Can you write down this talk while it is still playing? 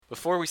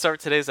Before we start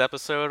today's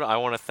episode, I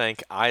want to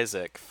thank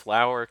Isaac,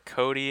 Flower,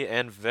 Cody,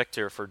 and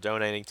Victor for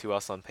donating to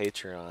us on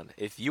Patreon.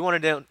 If you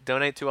want to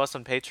donate to us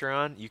on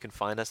Patreon, you can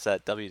find us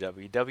at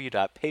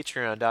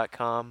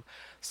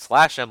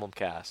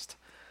www.patreon.com/emblemcast.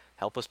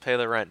 Help us pay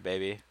the rent,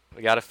 baby.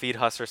 We gotta feed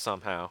Husser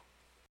somehow.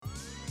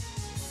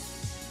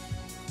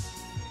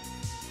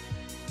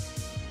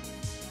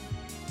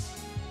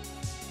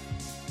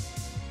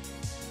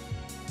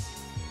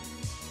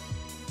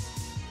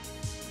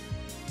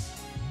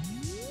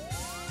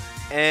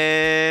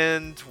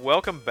 And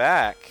welcome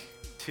back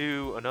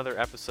to another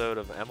episode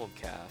of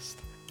Emblemcast.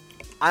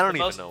 I don't The even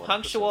most know what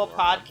punctual episode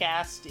we're on.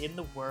 podcast in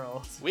the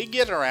world. We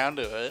get around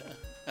to it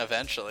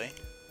eventually.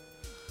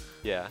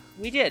 Yeah,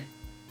 We did.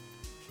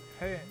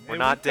 Hey, we're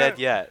not dead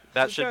yet.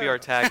 That we've should be our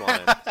got-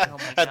 tagline. Oh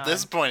my At God.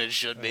 this point, it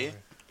should be.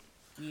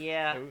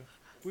 Yeah.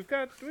 We've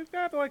got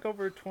like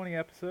over 20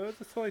 episodes.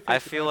 It's only I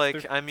takes feel about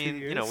like, 2 I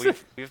mean, you know,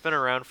 years. we've been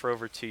around for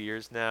over 2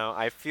 years now.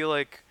 I feel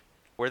like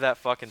we're that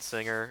fucking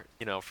singer,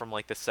 you know, from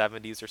like the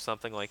 70s or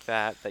something like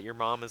that, that your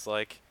mom is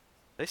like,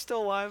 they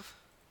still alive?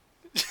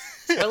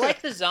 We're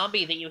like the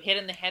zombie that you hit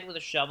in the head with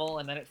a shovel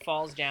and then it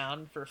falls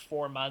down for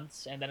 4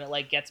 months and then it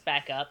like gets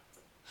back up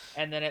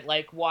and then it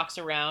like walks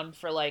around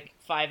for like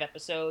 5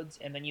 episodes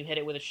and then you hit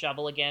it with a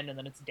shovel again and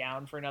then it's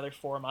down for another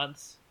 4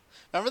 months.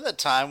 Remember that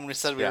time when we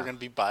said we Yeah. were going to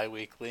be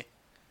bi-weekly?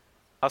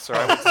 Husser,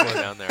 I would slow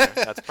down there.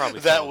 That's probably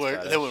That someone's went,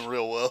 fetish. that went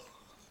real well.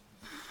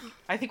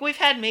 I think we've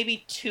had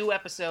maybe 2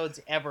 episodes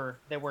ever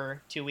that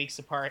were 2 weeks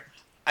apart.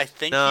 I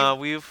think No, you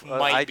we've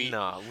might be.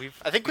 we've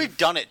I think we've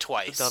done it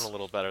twice. we've done a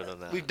little better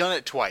than that. We've done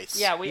it twice.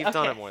 Yeah, We've done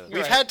okay, it more than you're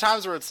We've right. had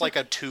times where it's like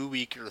a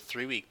 2-week or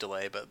 3-week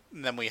delay, but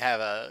then we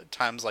have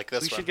times like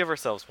this we one. should give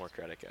ourselves more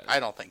credit, guys.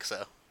 I don't think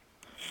so.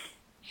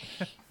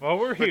 Well,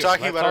 we're here. We're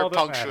talking That's about our all that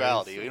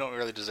punctuality. matters. We don't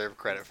really deserve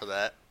credit for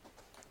that.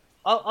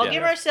 I'll Yeah.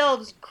 give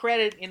ourselves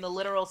credit in the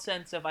literal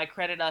sense of I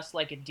credit us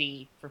like a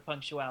D for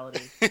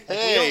punctuality. Like,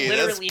 Hey, we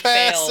don't that's literally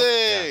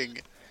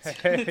fail. passing!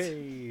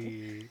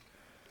 Hey.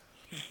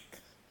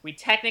 We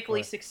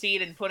technically What?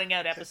 succeed in putting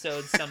out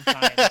episodes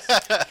sometimes.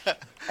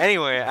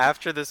 Anyway,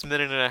 after this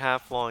minute and a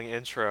half long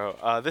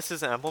intro, this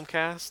is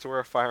Emblemcast. We're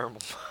a Fire Emblem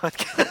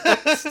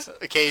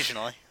podcast.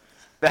 Occasionally.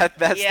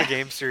 That's Yeah. the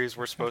game series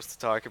we're supposed to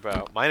talk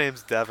about. My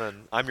name's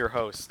Devin. I'm your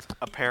host,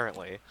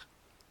 apparently.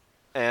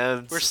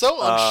 And We're so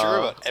unsure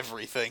uh, about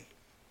everything.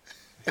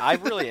 I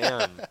really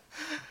am.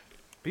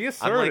 Be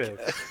I'm like,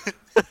 assertive.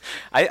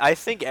 I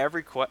think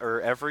every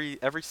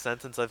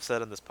sentence I've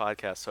said in this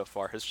podcast so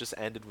far has just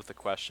ended with a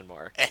question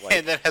mark. Like,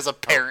 And that has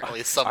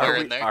apparently somewhere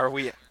in there. Are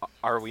we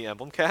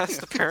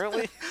Emblemcast?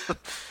 Apparently.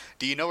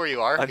 Do you know where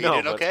you are? I Are you know,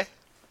 doing but- okay?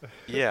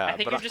 Yeah, I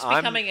think but you're just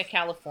I'm- becoming a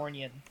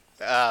Californian.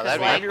 'Cause,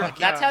 That'd like, be like-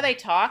 that's how they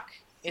talk.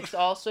 It's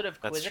all sort of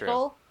That's true.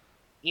 quizzical,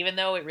 even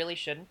though it really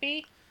shouldn't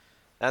be.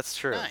 That's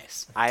true.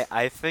 nice.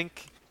 I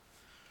think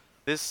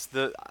let's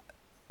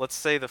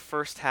say the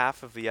first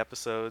half of the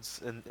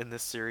episodes in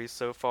this series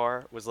so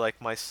far was like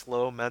my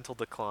slow mental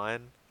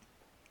decline.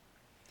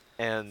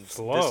 And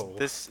Slow?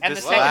 this And the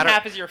this second latter,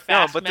 half is your no,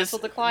 fast but mental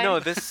this, decline. No,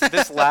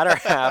 this latter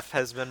half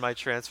has been my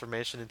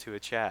transformation into a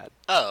Chad.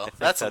 Oh, think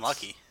that's that's-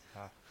 unlucky.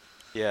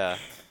 Yeah.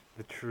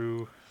 The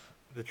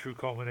true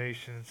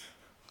culminations.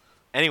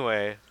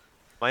 Anyway,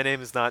 my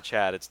name is not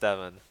Chad, it's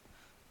Devin.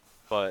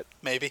 But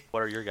Maybe.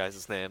 what are your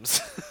guys' names?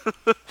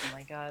 Oh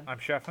my god. I'm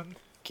Sheffin.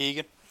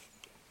 Keegan?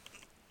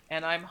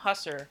 And I'm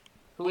Husser,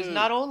 who is Woo.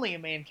 not only a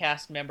main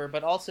cast member,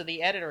 but also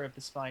the editor of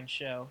this fine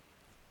show.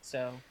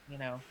 So, you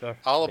know.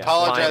 I'll Yeah,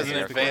 apologize fine, in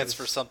yeah, advance because-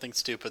 for something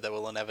stupid that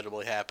will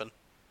inevitably happen.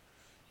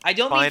 I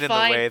don't Fine mean in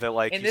fine. the way that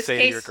like In you this say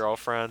to your case-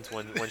 girlfriend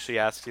when she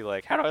asks you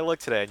like, how do I look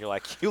today? And you're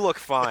like, you look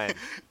fine.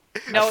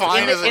 No,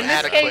 Fine in, isn't in this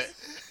adequate.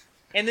 case,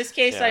 in this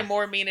case, Yeah. I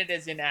more mean it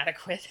as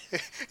inadequate.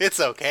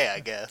 It's okay, I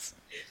guess.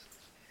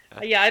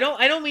 Yeah, I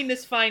don't mean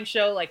this fine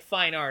show like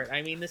fine art.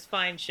 I mean this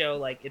fine show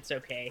like it's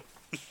okay.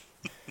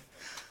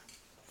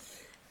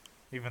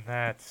 Even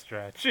that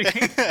stretching.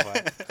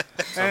 But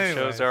Some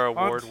anyway, shows are on-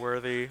 award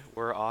worthy.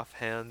 We're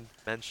offhand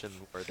mention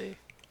worthy.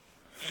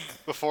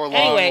 Before long,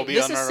 Anyway, we'll be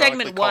this is unironically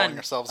segment calling one.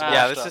 ourselves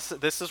Yeah, washed up.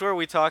 this is where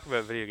we talk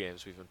about video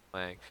games we've been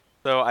playing.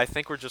 So I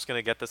think we're just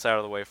gonna get this out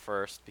of the way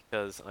first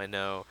because I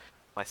know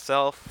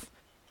myself,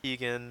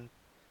 Keegan,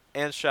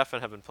 and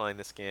Sheffin have been playing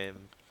this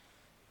game.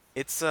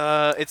 It's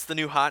the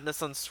new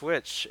hotness on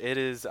Switch. It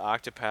is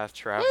Octopath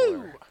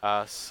Traveler.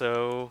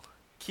 So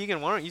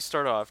Keegan, why don't you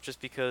start off? Just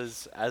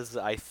because, as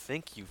I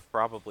think you've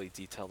probably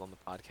detailed on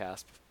the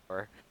podcast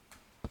before,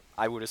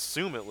 I would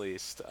assume at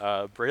least,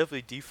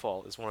 Bravely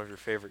Default is one of your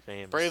favorite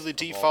games. Bravely of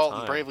all Default and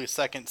time. Bravely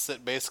Second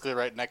sit basically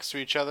right next to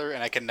each other,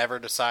 and I can never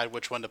decide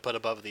which one to put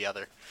above the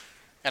other.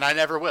 And I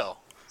never will.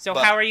 So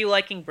But- how are you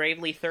liking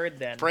Bravely Third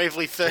then?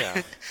 Bravely Third.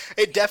 Yeah.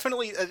 It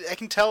definitely. I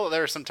can tell that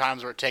there are some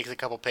times where it takes a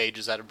couple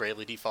pages out of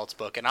Bravely Default's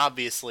book, and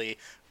obviously,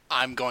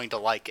 I'm going to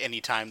like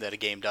any time that a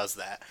game does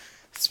that.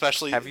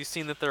 Especially. Have you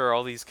seen that there are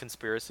all these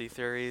conspiracy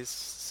theories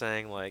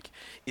saying like,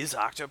 is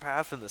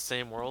Octopath in the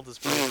same world as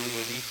Bravely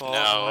Default?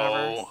 Or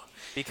whatever? No.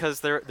 Because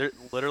they're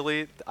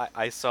literally.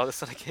 I saw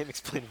this on a Game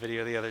Explained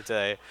video the other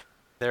day.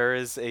 There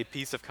is a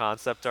piece of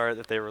concept art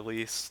that they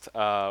released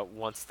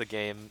once the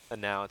game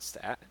announced.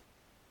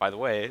 By the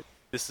way,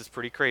 this is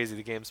pretty crazy.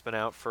 The game's been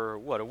out for,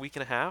 what, a week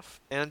and a half?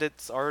 And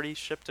it's already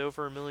shipped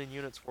over 1 million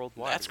units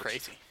worldwide. That's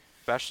crazy.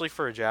 Especially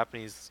for a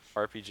Japanese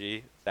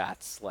RPG,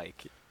 that's,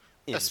 like,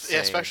 insane.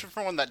 Especially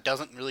for one that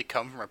doesn't really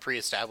come from a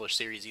pre-established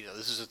series either.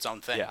 This is its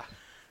own thing. Yeah.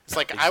 It's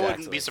like, I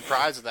wouldn't Exactly. be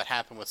surprised if that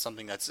happened with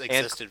something that's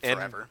existed and,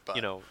 forever. But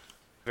you know,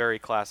 very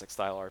classic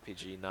style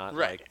RPG, not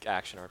Right. like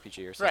action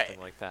RPG or something Right.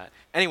 like that.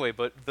 Anyway,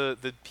 but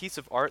the piece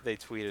of art they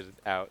tweeted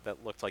out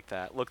that looked like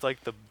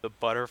the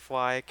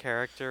butterfly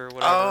character or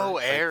whatever. Oh,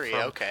 like, Airy, from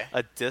okay.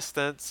 A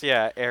distance,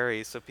 yeah,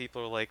 Airy. So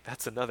people are like,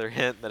 that's another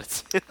hint that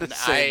it's in the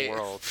same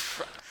world.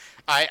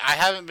 I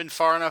haven't been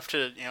far enough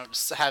to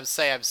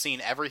say I've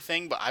seen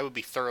everything, but I would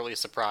be thoroughly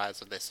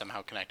surprised if they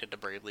somehow connected to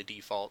Bravely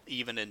Default,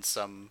 even in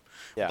some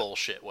Yeah.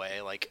 bullshit way.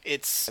 Like,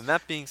 it's And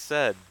that being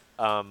said,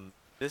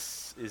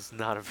 this is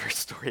not a very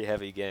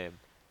story-heavy game.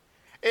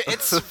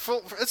 its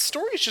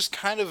story is just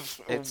kind of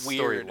It's weird.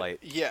 story light.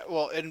 Yeah,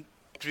 well, and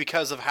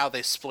because of how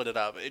they split it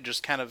up, it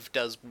just kind of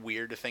does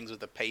weird things with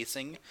the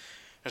pacing.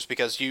 Just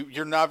because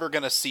you're never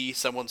gonna see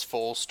someone's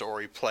full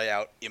story play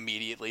out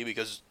immediately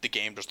because the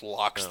game just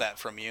locks No. that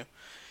from you,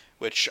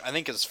 which I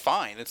think is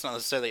fine. It's not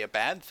necessarily a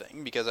bad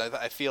thing because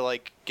I feel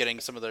like getting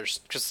some of their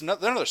because none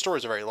of their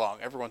stories are very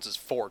long. Everyone's is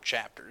 4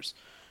 chapters,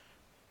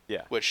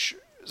 Yeah. which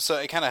so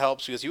it kind of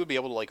helps because you would be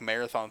able to like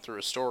marathon through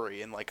a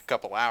story in like a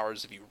couple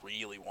hours if you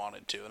really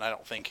wanted to. And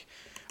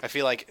I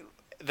feel like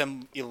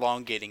them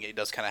elongating it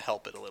does kind of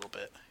help it a little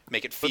bit,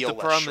 make it But feel the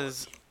less problem short.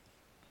 is,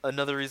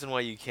 another reason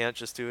why you can't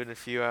just do it in a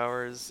few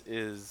hours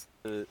is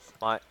in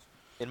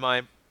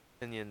my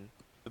opinion,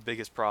 the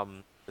biggest problem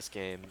with this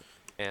game,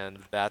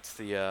 and that's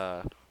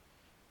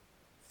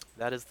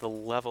that is the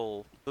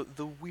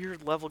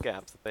weird level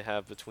gaps that they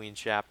have between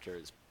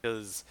chapters.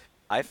 Because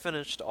I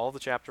finished all the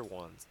chapter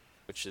 1s,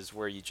 which is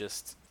where you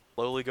just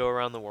slowly go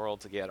around the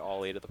world to get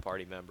all 8 of the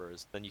party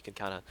members. Then you can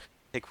kind of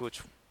pick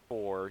which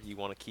 4 you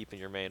want to keep in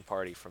your main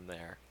party from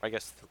there. I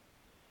guess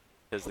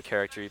because the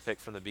character you pick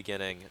from the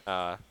beginning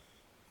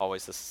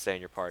always has to stay in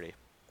your party.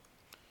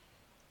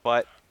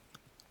 But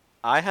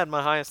I had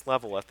my highest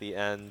level at the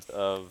end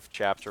of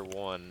chapter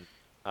 1.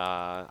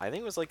 I think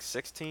it was like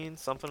 16,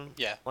 something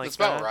Yeah, like that's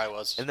about that. where I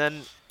was. And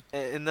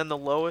then the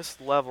lowest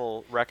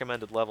level,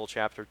 recommended level,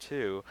 chapter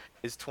 2,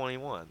 is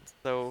 21.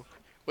 So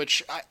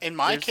Which, in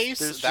my case,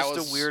 there's that just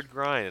was a weird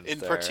grind in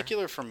there.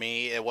 particular for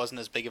me. It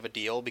wasn't as big of a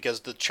deal because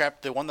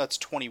the one that's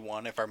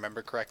 21, if I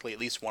remember correctly, at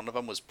least one of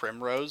them was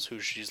Primrose, who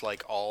she's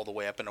like all the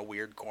way up in a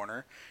weird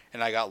corner,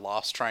 and I got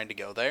lost trying to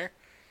go there.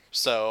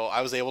 So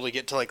I was able to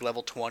get to like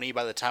level 20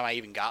 by the time I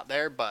even got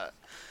there. But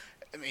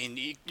I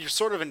mean, you're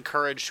sort of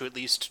encouraged to at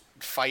least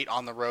fight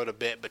on the road a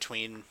bit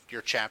between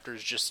your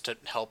chapters just to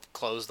help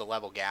close the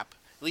level gap.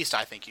 At least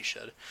I think you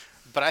should.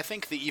 But I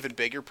think the even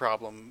bigger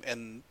problem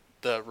in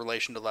the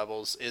relation to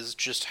levels is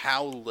just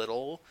how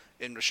little,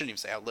 and I shouldn't even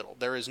say how little,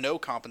 there is no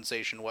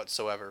compensation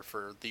whatsoever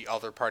for the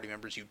other party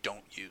members you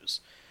don't use.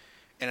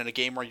 And in a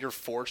game where you're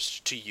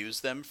forced to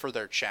use them for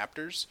their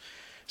chapters,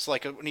 so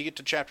like when you get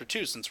to chapter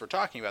 2, since we're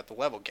talking about the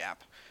level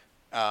gap,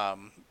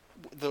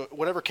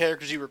 whatever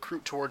characters you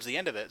recruit towards the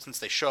end of it, since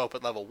they show up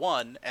at level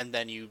 1, and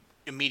then you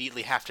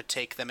immediately have to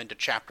take them into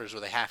chapters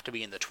where they have to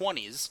be in the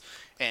 20s,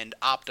 and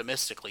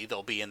optimistically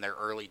they'll be in their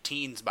early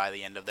teens by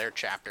the end of their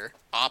chapter,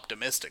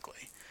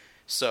 optimistically.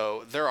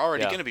 So they're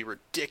already Yeah. going to be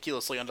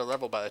ridiculously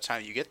underleveled by the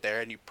time you get there,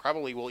 and you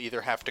probably will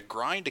either have to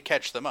grind to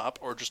catch them up,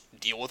 or just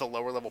deal with a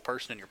lower level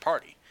person in your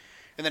party.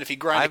 And then if you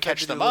grind I've to had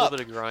catch to do them a little up,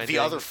 bit of grinding, the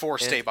other 4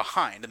 stay and-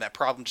 behind, and that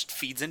problem just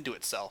feeds into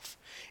itself.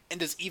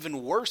 And is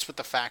even worse with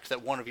the fact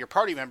that one of your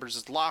party members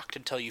is locked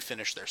until you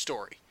finish their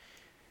story.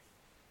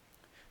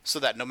 So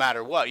that no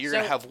matter what, you're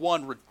going to So- have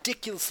one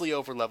ridiculously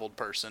overleveled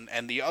person,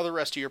 and the other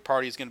rest of your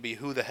party is going to be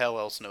who the hell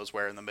else knows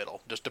where in the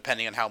middle, just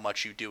depending on how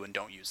much you do and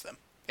don't use them,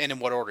 and in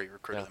what order you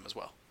recruit Yeah. them as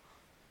well.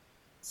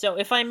 So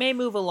if I may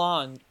move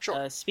along,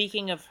 Sure.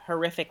 Speaking of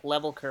horrific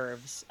level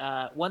curves,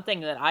 one thing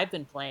that I've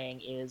been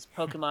playing is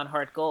Pokemon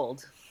Heart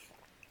Gold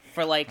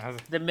for like How's-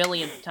 the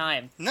millionth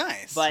time.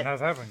 Nice. But- How's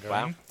that been going?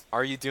 Wow.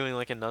 Are you doing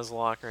like a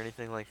Nuzlocke or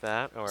anything like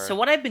that? Or So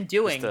what I've been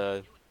doing just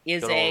a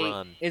is good ol'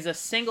 run? a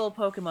single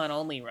Pokemon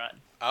only run.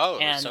 oh,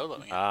 and-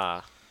 soloing.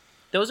 ah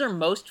Those are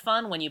most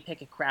fun when you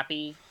pick a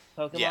crappy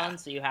Pokemon, Yeah.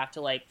 so you have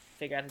to like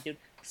figure out how to do.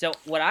 So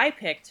what I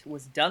picked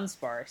was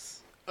Dunsparce,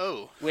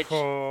 Oh, which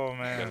Oh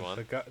man, Good one.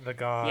 the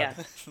god. yeah,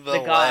 the, the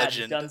god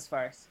legend.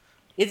 Dunsparce.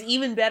 It's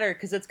even better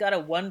because it's got a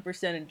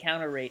 1%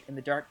 encounter rate in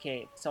the Dark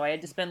Cave. So I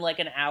had to spend like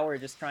an hour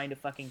just trying to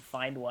fucking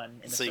find one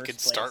in the So you first could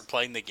place. start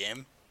playing the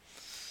game.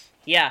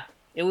 Yeah,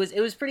 it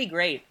was pretty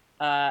great.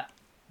 But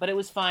it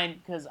was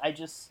fine because I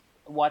just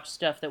watched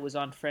stuff that was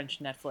on French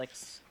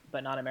Netflix,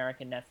 but not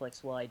American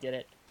Netflix while I did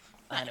it,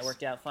 and it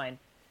worked out fine.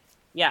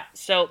 Yeah,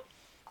 so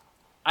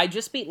I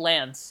just beat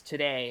Lance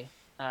today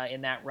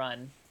in that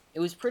run. It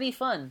was pretty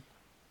fun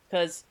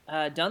because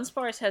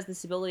Dunsparce has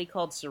this ability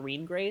called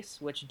Serene Grace,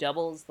 which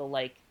doubles the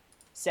like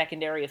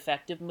secondary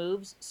effective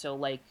moves. So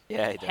like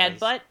yeah, he does.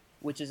 Headbutt,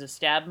 which is a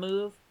stab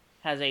move,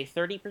 has a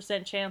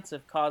 30% chance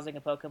of causing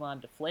a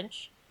Pokemon to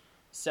flinch.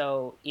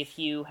 So if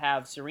you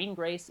have Serene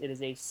Grace, it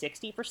is a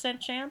 60%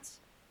 chance,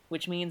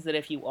 which means that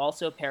if you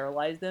also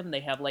paralyze them, they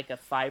have like a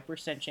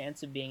 5%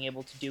 chance of being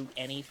able to do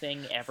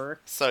anything ever.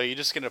 So you're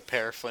just gonna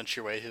pair flinch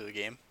your way through the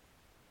game?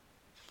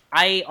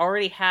 I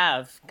already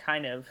have,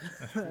 kind of.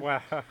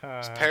 Wow.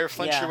 Pair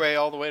flinch yeah. your way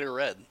all the way to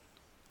red.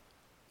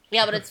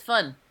 Yeah, but it's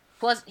fun.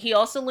 Plus, he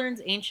also learns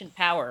Ancient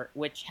Power,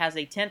 which has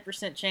a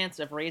 10% chance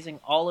of raising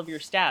all of your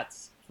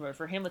stats.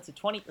 For him, it's a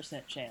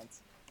 20% chance.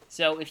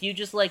 So if you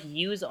just, like,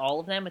 use all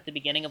of them at the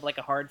beginning of, like,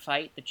 a hard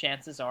fight, the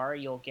chances are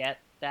you'll get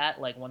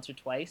that, like, once or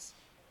twice.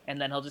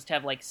 And then he'll just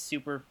have, like,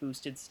 super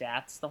boosted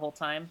stats the whole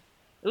time.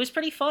 It was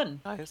pretty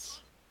fun. Nice.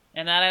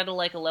 And that added,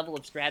 like, a level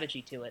of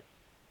strategy to it.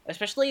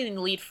 Especially in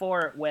Elite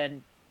Four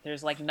when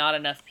there's, like, not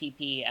enough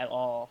PP at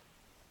all.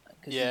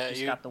 Yeah,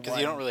 you got the because one.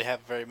 you don't really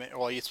have very many.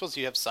 Well, you're supposed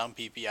to have some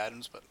PP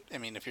items, but I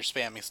mean, if you're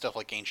spamming stuff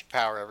like Ancient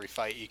Power every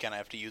fight, you kind of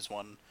have to use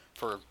one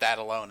for that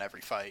alone every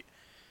fight.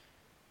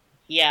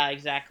 Yeah,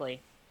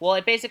 exactly. Well,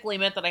 it basically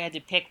meant that I had to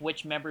pick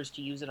which members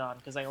to use it on,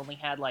 because I only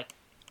had, like,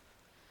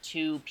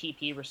 2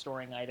 PP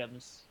restoring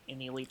items in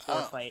the Elite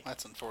Four fight.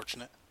 That's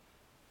unfortunate.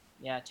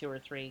 Yeah, 2 or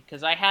 3.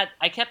 Because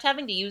I kept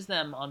having to use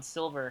them on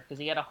Silver, because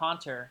he had a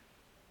Haunter,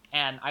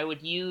 and I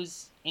would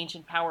use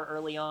Ancient Power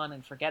early on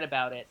and forget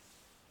about it,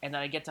 and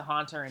then I'd get to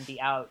Haunter and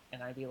be out,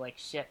 and I'd be like,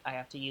 shit, I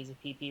have to use a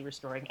PP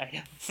restoring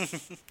item.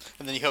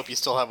 And then you hope you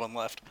still have one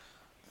left.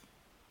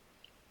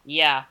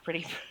 Yeah,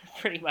 pretty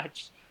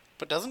much.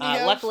 But doesn't he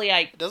have?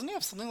 Luckily, doesn't he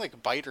have something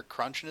like Bite or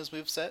Crunch in his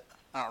moveset?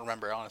 I don't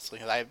remember honestly.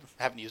 I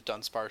haven't used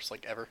Dunsparce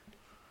like ever.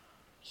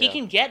 He Yeah.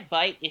 can get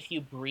Bite if you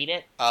breed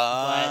it, but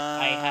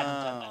I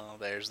hadn't done that. Oh,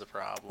 there's the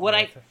problem. What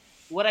I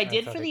That's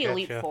did how for they the catch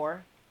Elite ya.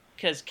 Four,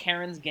 because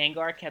Karen's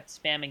Gengar kept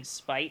spamming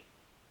Spite,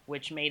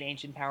 which made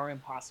Ancient Power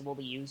impossible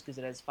to use because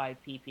it has 5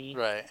 PP,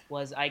 Right.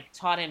 was I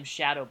taught him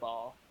Shadow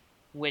Ball,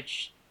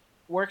 which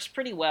works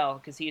pretty well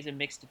because he's a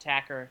mixed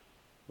attacker,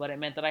 but it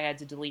meant that I had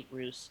to delete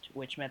Roost,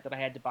 which meant that I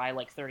had to buy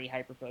like 30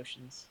 Hyper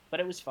Potions. But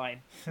it was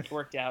fine. It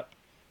worked out.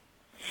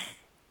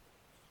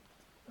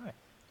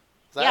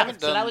 I Yeah,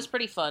 haven't so done- that was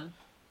pretty fun.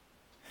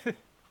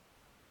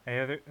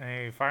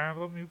 Any Fire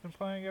Emblem you've been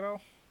playing at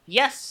all?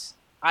 Yes,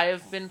 I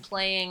have been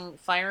playing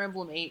Fire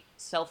Emblem 8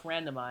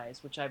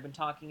 Self-Randomize, which I've been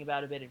talking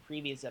about a bit in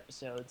previous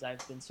episodes.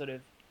 I've been sort of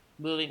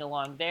moving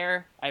along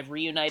there. I've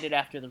reunited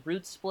after the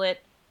root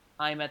split.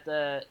 I'm at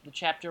the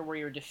chapter where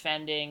you're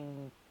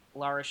defending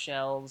La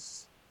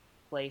Rochelle's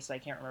place. I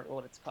can't remember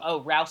what it's called.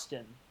 Oh,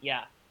 Rouston.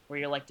 Yeah, where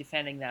you're like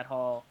defending that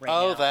hall right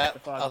now. at the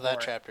Fog of that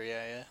War. chapter.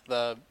 Yeah.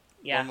 The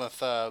Yeah. one with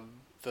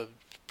the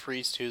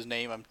priest whose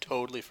name I'm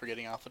totally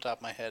forgetting off the top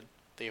of my head.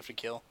 They have to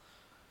kill.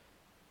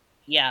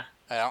 Yeah.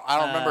 I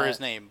don't remember his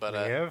name, but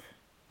Riev?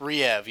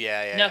 Riev.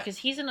 Yeah. No, because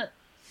he's in a...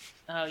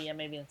 Oh, yeah,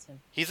 maybe that's him.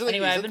 Anyway,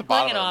 Anyway, he's I've at been the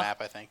bottom playing of it the off.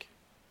 map, I think.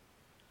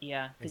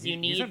 Yeah, because He- you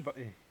he's need... in bo-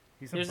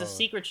 he's in There's a both.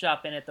 secret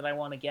shop in it that I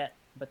want to get,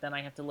 but then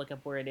I have to look up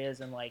where it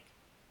is and like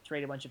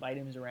trade a bunch of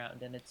items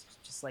around, and it's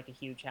just like a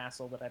huge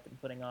hassle that I've been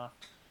putting off.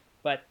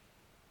 But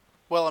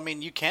Well, I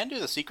mean, you can do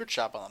the secret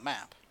shop on the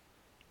map,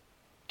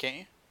 can't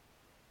you?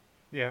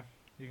 Yeah,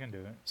 you can do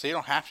it. So you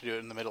don't have to do it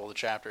in the middle of the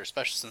chapter,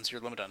 especially since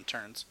you're limited on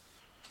turns.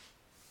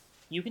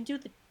 you can do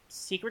the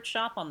secret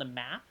shop on the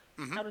map?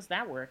 Mhm. How does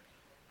that work?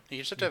 You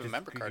just have to have a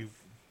member card.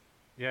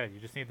 Yeah, you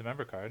just need the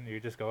member card, and you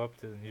just go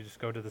you just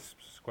go to the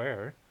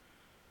square.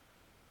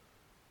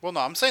 Well, no,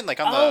 I'm saying like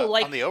on Oh, the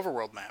like- on the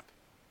overworld map.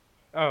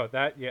 Oh,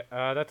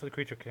 that's the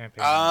creature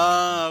campaign.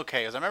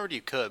 Okay, because I remembered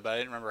you could, but I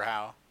didn't remember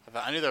how.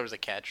 I knew there was a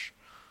catch.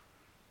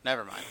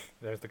 Never mind.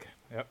 There's the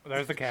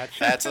catch.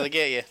 That's how they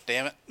get you.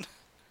 Damn it.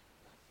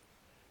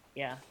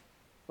 Yeah.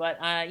 But,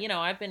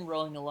 I've been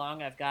rolling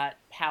along. I've got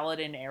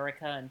Paladin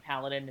Erica and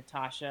Paladin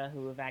Natasha,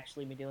 who have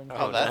actually been doing Oh,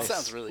 pretty that well.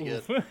 sounds really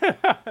good.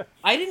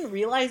 I didn't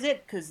realize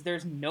it because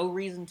there's no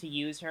reason to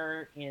use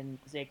her in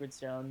Sacred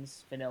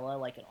Stones vanilla,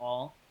 like at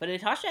all. But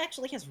Natasha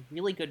actually has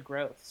really good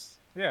growths.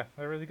 Yeah,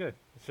 they're really good.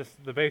 It's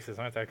just the bases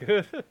aren't that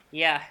good.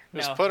 Yeah,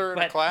 Just no, put her in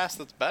a but- class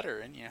that's better,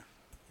 and yeah.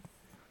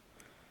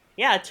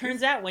 Yeah, it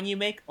turns out when you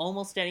make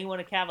almost anyone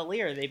a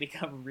Cavalier, they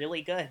become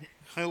really good.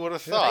 Who would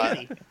have It's thought?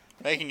 crazy.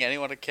 Making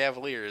anyone a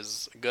cavalier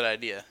is a good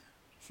idea.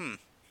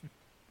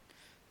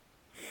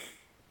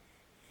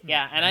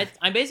 Yeah, and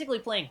I'm basically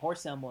playing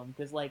Horse Emblem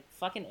because like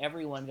fucking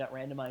everyone got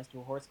randomized to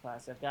a horse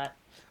class. I've got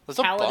There's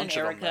a Paladin bunch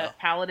of them, Erica,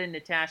 Paladin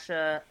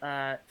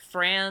Natasha,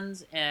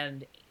 Franz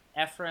and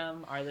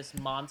Ephraim are this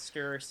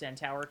monster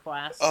centaur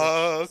class. Which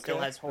Oh, Still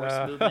okay. has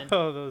horse movement.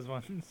 Oh, those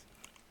ones.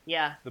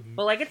 Yeah, The-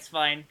 but like it's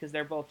fine because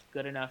they're both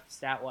good enough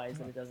stat wise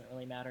that it doesn't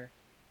really matter.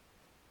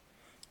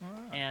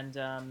 And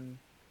I'm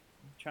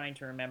trying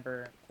to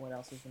remember what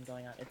else has been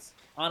going on. It's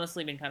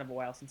honestly been kind of a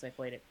while since I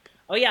played it.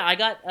 Oh yeah, I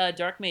got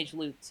Dark Mage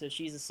loot, so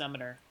she's a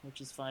summoner, which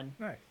is fun.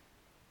 Nice.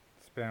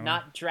 Spam.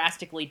 Not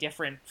drastically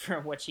different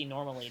from what she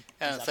normally.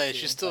 And is up say to,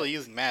 she's still but,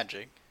 using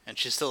magic, and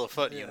she's still a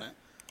foot Yeah. unit.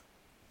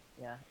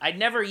 Yeah, I'd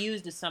never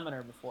used a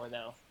summoner before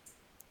though.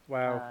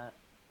 Wow.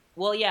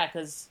 Well, yeah,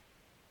 because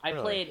I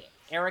Really? played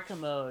Erica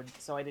mode,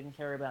 so I didn't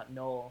care about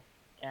Noel,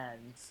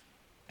 and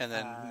And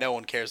then no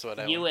one cares about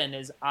Ewan. Ewan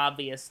is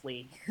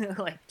obviously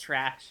like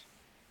trash.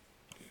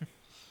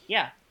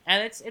 Yeah,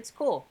 and it's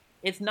cool.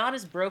 It's not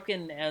as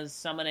broken as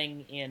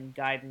summoning in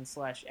Gaiden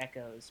 /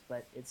 Echoes,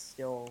 but it's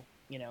still,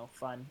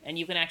 fun. And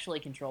you can actually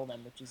control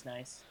them, which is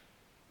nice.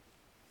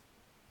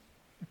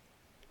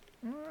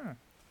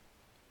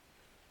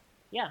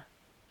 Yeah.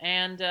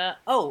 And,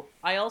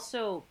 I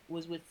also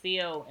was with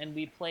Theo, and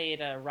we played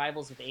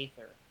Rivals of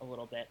Aether a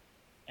little bit,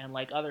 and,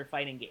 other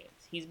fighting games.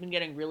 He's been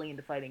getting really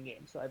into fighting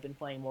games, so I've been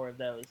playing more of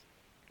those.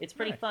 It's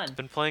pretty fun. He's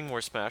been playing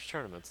more Smash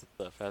tournaments and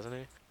stuff, hasn't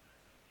he?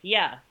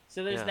 Yeah,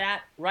 so there's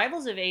that.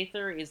 Rivals of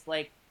Aether is,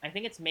 I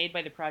think it's made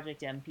by the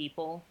Project M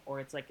people, or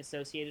it's,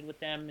 associated with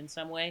them in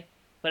some way.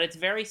 But it's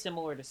very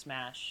similar to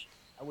Smash,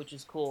 which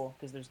is cool,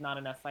 because there's not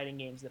enough fighting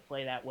games that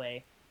play that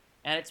way.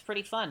 And it's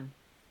pretty fun.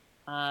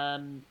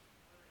 And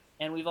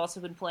we've also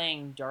been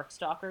playing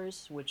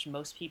Darkstalkers, which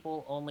most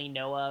people only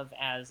know of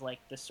as,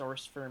 the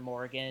source for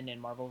Morrigan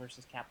and Marvel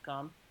vs.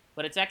 Capcom.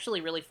 But it's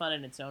actually really fun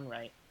in its own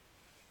right.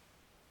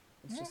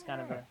 It's just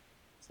kind of a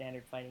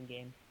standard fighting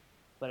game.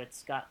 But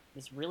it's got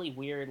this really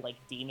weird,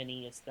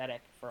 demon-y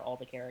aesthetic for all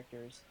the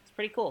characters. It's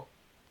pretty cool.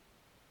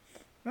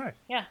 Nice.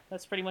 Yeah,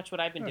 that's pretty much what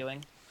I've been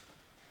doing.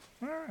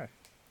 All right.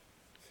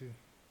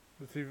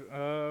 Let's see.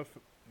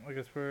 I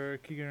guess for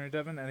Keegan or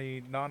Devin,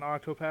 any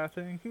non-Octopath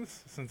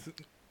things? Since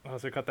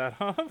Husser cut that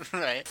off.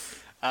 Right.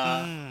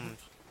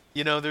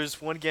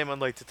 There's one game I'd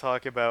like to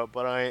talk about,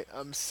 but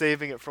I'm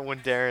saving it for when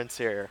Darren's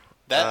here.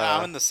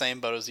 I'm in the same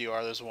boat as you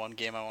are. There's one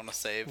game I want to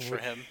save for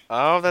him.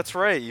 Oh, that's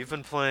right. You've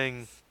been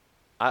playing.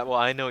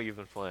 I know you've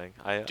been playing.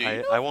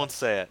 I won't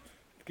say it.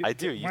 I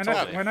do. You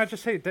told me. Why not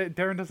just say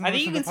Darren doesn't? I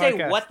think you listen can to say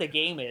podcasts. what the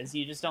game is.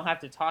 You just don't have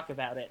to talk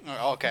about it.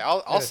 Okay,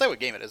 I'll say what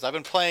game it is. I've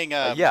been playing.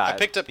 I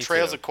picked up me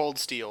Trails too. of Cold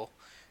Steel,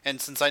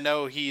 and since I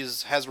know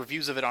has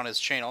reviews of it on his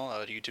channel,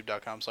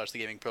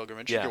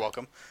 youtube.com/thegamingpilgrimage. Yeah. You're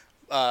welcome.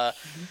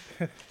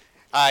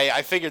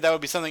 I figured that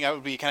would be something that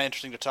would be kind of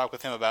interesting to talk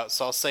with him about.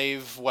 So I'll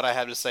save what I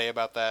have to say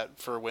about that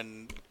for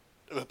when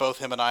both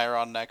him and I are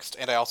on next.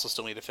 And I also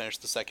still need to finish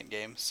the second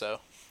game, so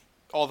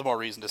all the more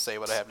reason to say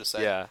what I have to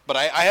say. Yeah. But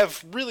I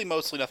have really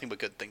mostly nothing but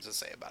good things to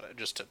say about it.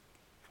 Just to.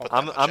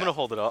 I'm gonna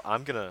hold it off.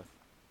 I'm gonna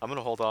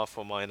hold off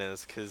what mine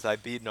is because I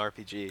beat an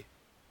RPG.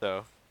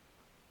 So.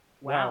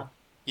 Wow.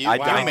 You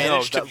I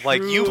managed know,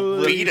 to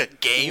you beat a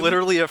game.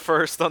 Literally a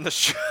first on the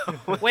show.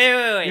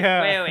 Wait.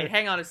 Yeah. Wait.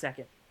 Hang on a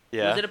second.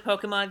 Yeah. Was it a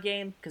Pokemon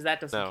game? Because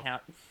that doesn't No.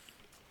 count.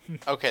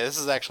 Okay, this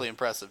is actually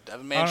impressive.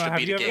 Devin I managed don't know,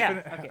 to beat a game.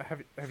 Yeah,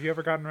 okay. Have you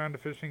ever gotten around to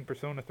finishing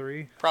Persona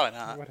 3? Probably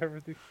not.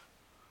 Whatever.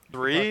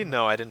 3?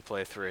 No, I didn't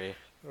play 3.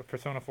 Or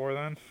Persona 4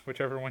 then?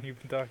 Whichever one you've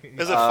been talking.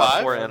 Is it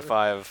 5? 4 and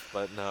 5,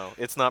 but no,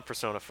 it's not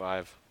Persona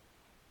 5.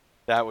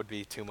 That would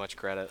be too much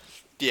credit.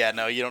 Yeah,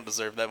 no, you don't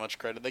deserve that much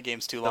credit. That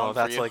game's too long No,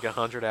 that's for you. like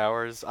 100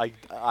 hours.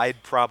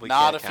 I'd probably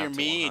Not can't if count you're to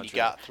me and you 100.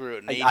 got through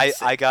it in I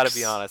 86. gotta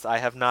be honest. I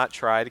have not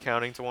tried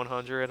counting to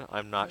 100.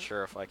 I'm not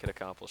sure if I could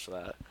accomplish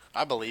that.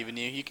 I believe in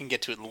you. You can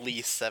get to at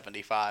least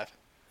 75.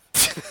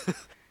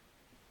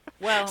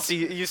 Well, See,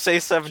 you say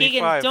Keegan,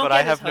 75, don't but get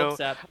I have his no. hopes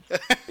up.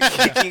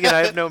 Keegan,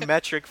 I have no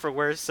metric for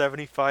where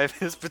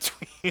 75 is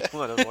between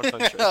 1 and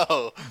 100.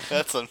 Oh,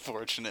 that's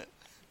unfortunate.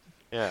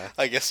 Yeah.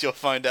 I guess you'll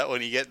find out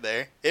when you get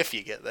there, if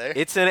you get there.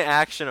 It's an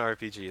action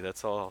RPG.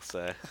 That's all I'll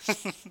say.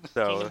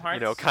 So Kingdom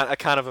Hearts?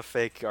 kind of a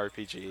fake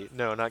RPG.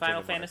 No, not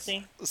Final Kingdom Hearts.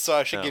 Fantasy? So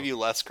I should No. give you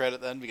less credit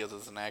then because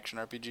it's an action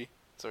RPG.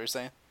 That's what you're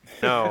saying?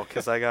 No,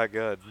 because I got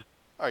good.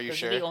 Are you Those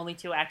sure? are the only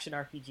 2 action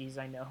RPGs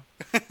I know.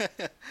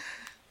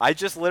 I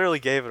just literally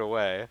gave it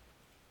away.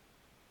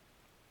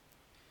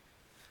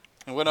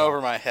 It went over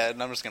my head,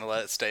 and I'm just gonna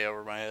let it stay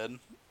over my head.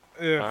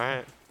 Yeah. All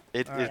right.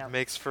 It Yeah.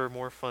 makes for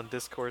more fun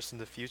discourse in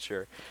the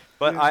future.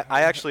 But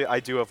I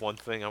do have one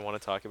thing I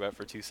want to talk about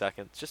for 2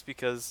 seconds, just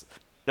because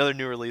another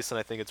new release, and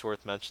I think it's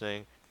worth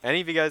mentioning. Any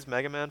of you guys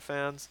Mega Man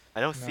fans?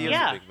 I know Theo's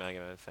Yeah. a big Mega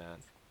Man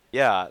fan.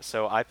 Yeah,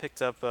 so I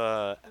picked up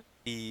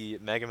the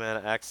Mega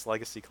Man X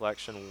Legacy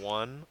Collection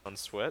 1 on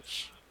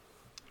Switch,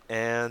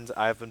 and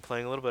I've been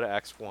playing a little bit of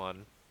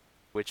X1,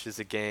 which is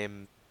a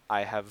game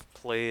I have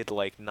played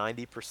like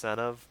 90%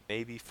 of,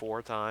 maybe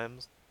 4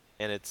 times,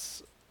 and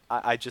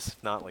I just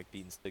have not like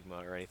beaten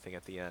Stigma or anything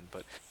at the end,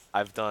 but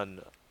I've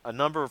done a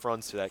number of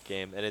runs through that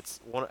game, and it's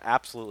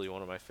absolutely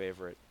one of my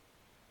favorite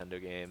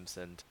Nintendo games,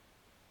 and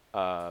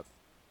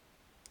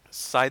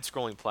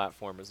side-scrolling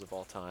platformers of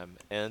all time,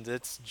 and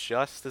it's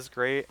just as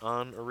great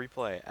on a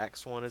replay.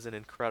 X1 is an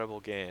incredible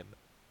game,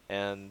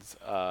 and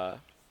I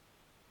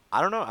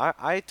don't know,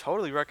 I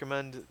totally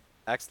recommend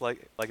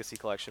Legacy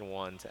Collection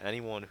 1 to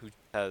anyone who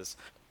has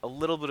a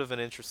little bit of an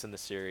interest in the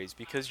series,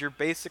 because you're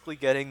basically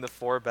getting the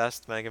 4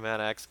 best Mega Man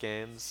X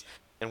games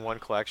in one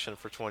collection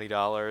for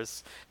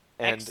 $20,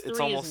 and X3 it's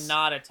almost is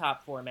not a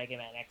top 4 Mega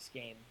Man X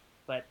game,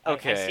 but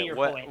okay. I see your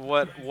point.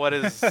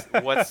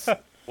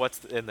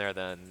 What's in there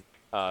then?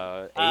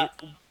 8?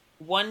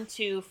 1,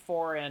 2,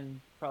 4,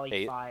 and probably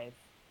 8? 5,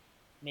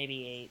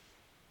 maybe 8.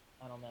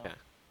 I don't know, Yeah.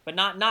 but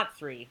not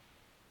 3.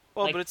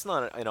 Well, like- but it's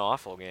not an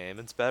awful game.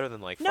 It's better than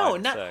like 5 No,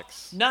 and not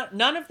 6.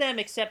 none of them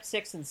except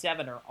 6 and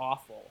 7 are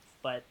awful.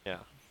 But Yeah.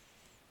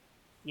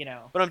 you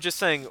know. But I'm just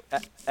saying,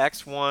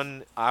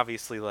 X1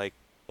 obviously like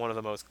one of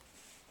the most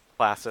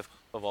classic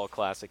of all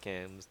classic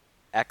games.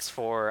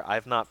 X4,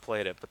 I've not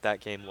played it, but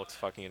that game looks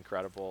fucking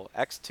incredible.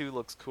 X2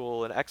 looks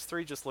cool, and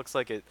X3 just looks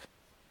like it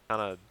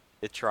kind of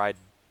it tried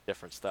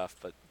different stuff,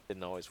 but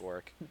didn't always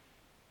work.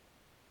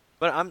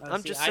 But I'm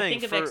See, just I saying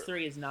think for of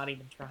X3 as not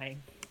even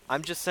trying.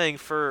 I'm just saying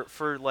for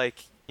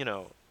like, you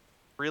know,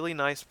 really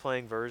nice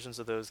playing versions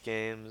of those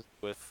games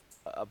with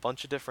a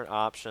bunch of different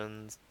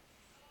options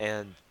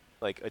and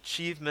like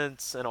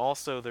achievements, and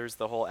also there's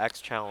the whole X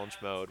challenge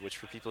mode, which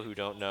for people who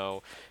don't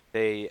know,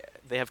 they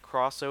have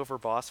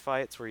crossover boss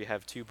fights where you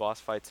have two boss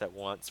fights at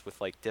once with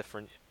like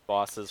different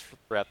bosses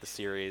throughout the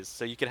series.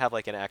 So you could have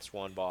like an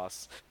X1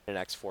 boss and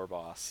an X4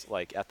 boss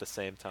like at the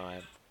same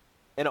time.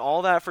 And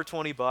all that for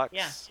 $20.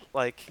 Yeah.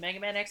 Like, Mega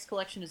Man X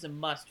Collection is a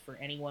must for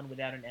anyone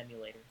without an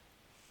emulator.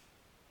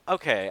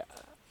 okay.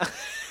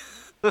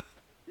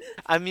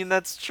 I mean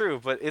that's true,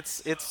 but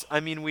it's I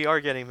mean we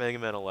are getting Mega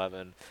Man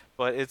 11,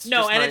 but it's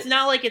No, just and it's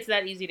not like it's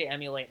that easy to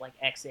emulate like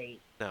X8.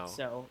 no.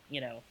 So, you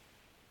know.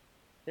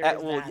 There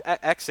is Well,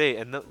 that.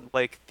 X8 and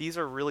like these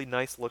are really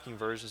nice looking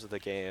versions of the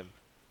game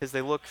because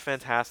they look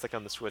fantastic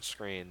on the Switch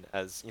screen,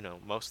 as you know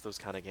most of those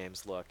kind of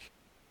games look.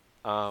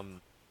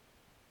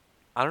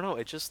 I don't know,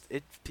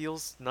 it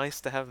feels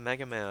nice to have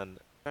Mega Man,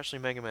 especially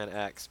Mega Man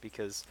X,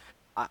 because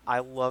I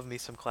love me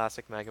some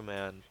classic Mega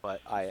Man, but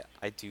I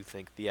do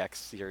think the X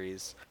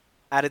series,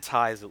 at its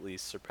highs at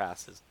least,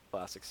 surpasses the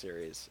classic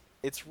series.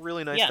 It's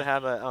really nice Yeah. to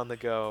have it on the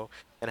go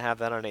and have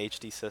that on an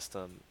HD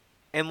system.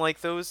 And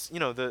like those, you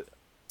know,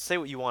 say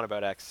what you want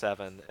about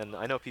X7, and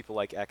I know people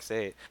like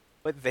X8,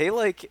 but they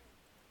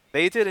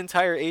did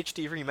entire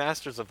HD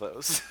remasters of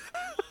those.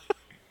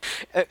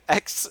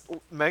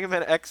 Mega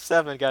Man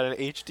X7 got an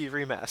HD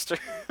remaster.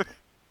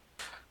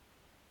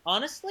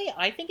 Honestly,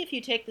 I think if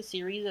you take the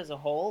series as a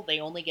whole, they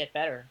only get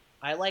better.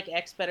 I like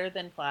X better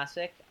than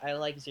Classic. I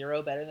like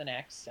Zero better than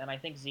X, and I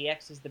think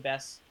ZX is the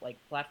best like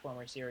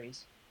platformer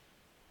series.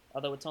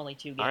 Although it's only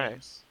 2 games.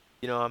 Alright.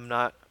 You know, I'm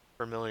not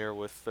familiar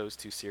with those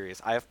two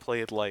series. I've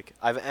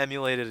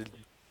emulated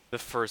the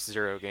first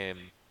Zero game.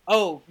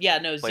 Oh yeah,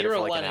 no, Played it for,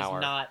 Zero like, One an is hour.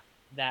 not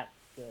that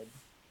good.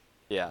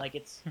 Yeah. Like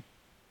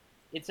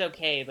it's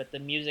okay, but the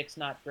music's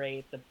not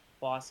great. The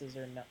bosses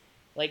are not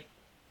like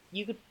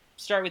you could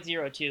start with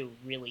 0-2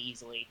 really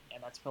easily,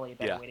 and that's probably a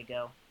better Yeah. way to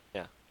go.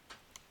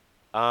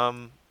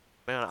 Man,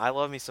 I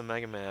love me some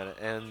Mega Man,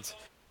 and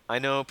I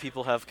know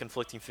people have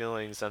conflicting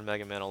feelings on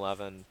Mega Man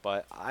 11,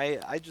 but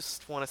I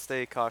just want to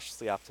stay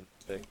cautiously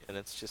optimistic, and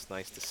it's just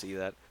nice to see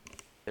that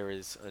there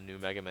is a new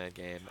Mega Man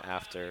game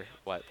after,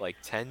 what, like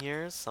 10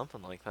 years?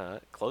 Something like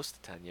that. Close to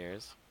 10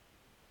 years.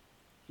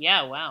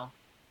 Yeah, wow.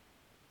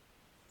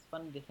 It's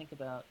funny to think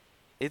about.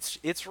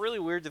 It's really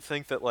weird to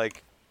think that,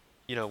 like,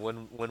 you know,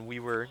 when we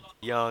were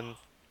young,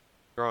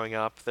 growing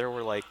up, there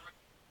were like,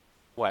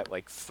 what,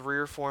 like 3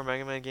 or 4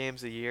 Mega Man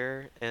games a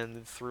year,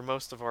 and through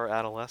most of our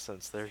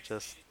adolescence, there's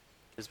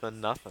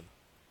been nothing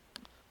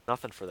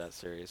for that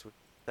series, which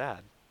is sad.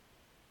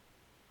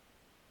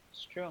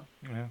 It's true.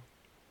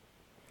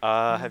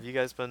 Yeah. Have you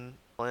guys been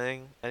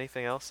playing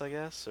anything else, I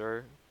guess,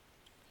 or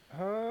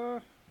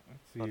Let's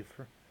see.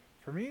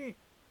 For me,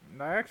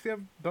 I actually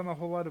have done a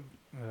whole lot of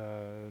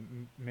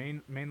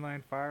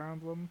mainline Fire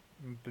Emblem.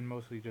 I've been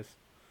mostly just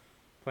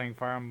playing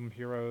Fire Emblem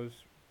Heroes.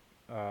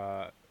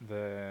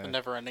 The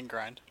never-ending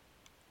grind.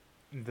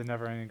 The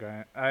never-ending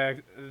grind.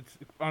 It's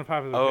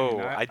unpopular oh,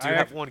 opinion. I do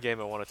have one game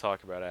I want to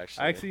talk about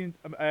actually.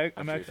 I'm After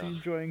you're actually done.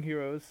 enjoying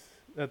Heroes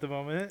at the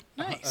moment,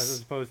 Nice.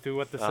 as opposed to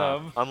what the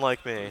sub.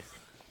 Unlike me.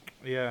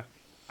 Yeah,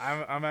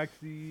 I'm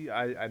actually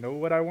I know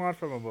what I want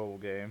from a mobile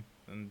game,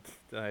 and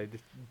I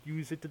just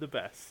use it to the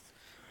best.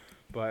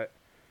 But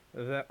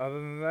other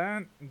than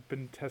that, I've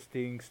been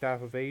testing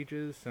Staff of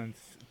Ages since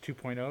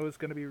 2.0 is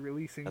going to be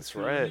releasing. That's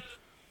soon. right.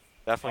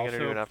 Definitely gonna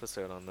do Also- an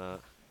episode on that.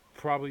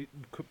 Probably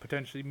could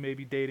potentially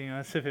maybe dating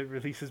us if it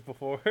releases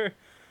before.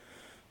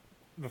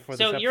 before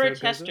So this you're a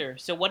episode goes up. tester.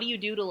 So what do you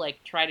do to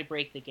like try to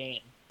break the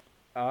game?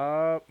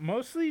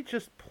 Mostly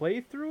just play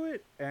through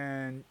it,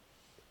 and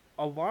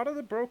a lot of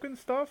the broken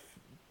stuff.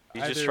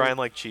 You just either- try and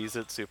like cheese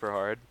it super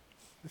hard.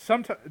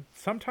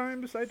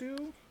 Sometimes I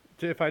do.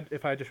 If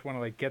I just want to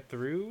like get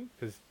through,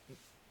 because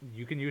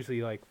you can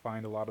usually like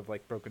find a lot of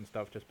like broken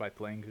stuff just by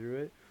playing through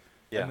it.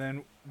 Yeah.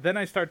 And then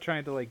I start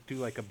trying to like do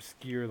like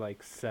obscure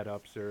like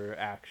setups or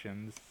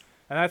actions,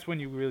 and that's when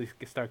you really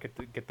start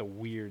get the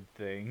weird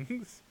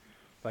things,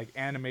 like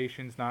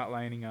animations not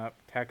lining up,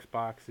 text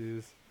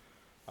boxes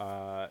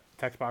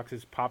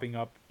popping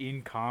up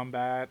in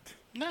combat,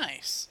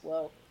 Nice.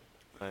 Well,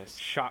 Nice.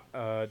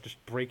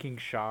 just breaking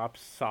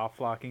shops, soft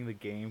locking the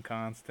game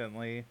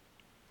constantly,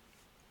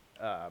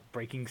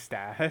 breaking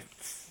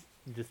stats.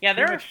 Just yeah,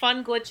 there pretty are much-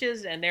 fun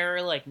glitches and there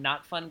are like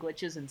not fun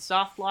glitches, and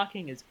soft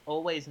locking is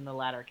always in the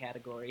latter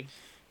category.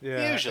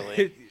 Yeah.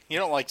 Usually. You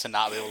don't like to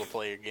not be able to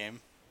play your game.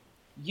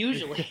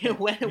 Usually,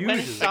 when it's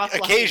Usually. soft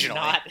locking, Occasionally.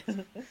 not.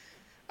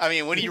 I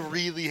mean, when you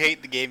really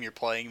hate the game you're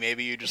playing,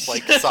 maybe you just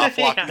like soft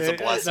locking's Yeah. a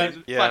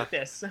blessing. Yeah. Fuck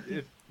this.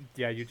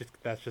 Yeah,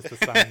 that's just a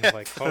sign of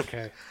like,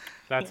 okay.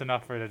 That's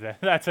enough for today.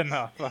 That's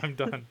enough. I'm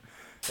done.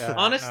 Yeah,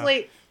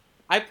 Honestly,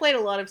 I played a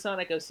lot of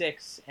Sonic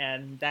 06,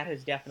 and that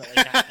has definitely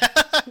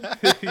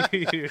happened. no.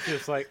 You're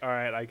just like, all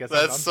right, I guess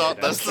That's I'm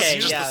done. that's Okay,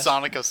 just yeah. the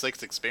Sonic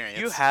 06 experience.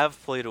 You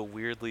have played a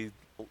weirdly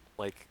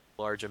like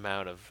large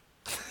amount of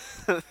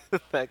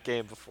that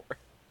game before.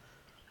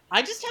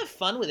 I just have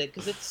fun with it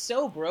because it's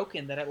so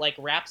broken that it like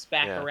wraps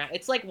back Yeah. around.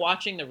 It's like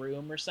watching The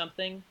Room or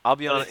something. I'll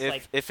be But honest,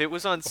 it's if it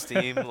was on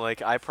Steam,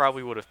 like I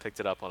probably would have picked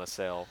it up on a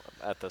sale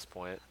at this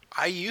point.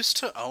 I used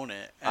to own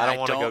it. And I don't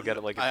wanna go get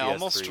it like a I PS3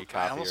 almost, copy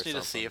I almost or need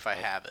to see something, if I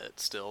but- have it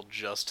still,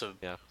 just to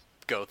Yeah.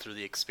 go through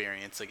the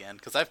experience again.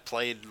 Because I've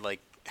played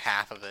like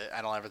half of it.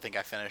 I don't ever think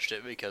I finished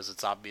it because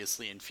it's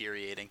obviously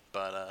infuriating.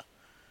 But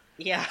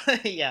Yeah,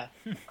 yeah.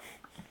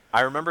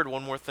 I remembered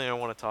one more thing I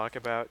want to talk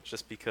about,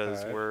 just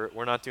because Alright.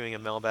 we're not doing a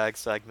mailbag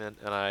segment,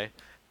 and I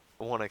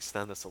want to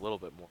extend this a little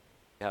bit more.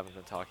 We haven't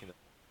been talking,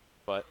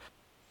 but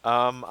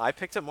I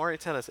picked up Mario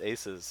Tennis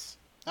Aces.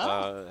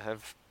 Oh.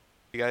 Have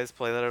you guys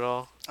played that at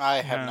all? I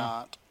have No.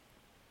 not.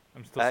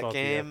 I'm still That salty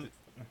game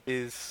after-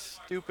 is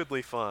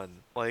stupidly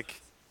fun.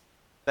 Like,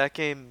 that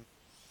game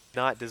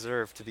not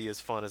deserve to be as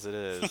fun as it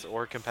is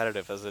or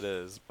competitive as it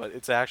is, but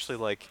it's actually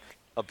like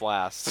a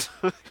blast.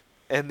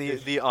 And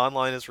the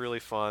online is really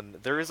fun.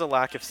 There is a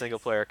lack of single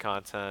player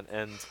content,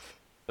 and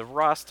the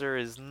roster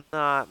is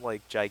not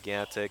like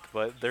gigantic,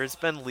 but there's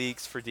been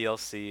leaks for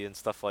DLC and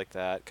stuff like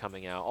that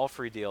coming out, all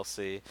free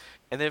DLC,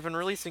 and they've been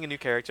releasing a new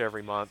character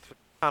every month.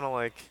 Kind of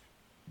like,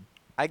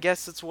 I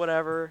guess it's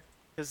whatever,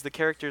 because the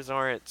characters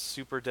aren't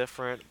super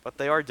different, but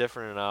they are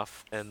different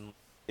enough. And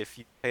if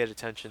you paid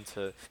attention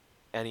to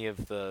any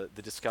of the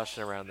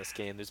discussion around this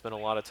game, there's been a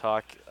lot of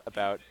talk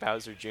about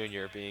Bowser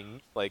Jr.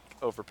 being like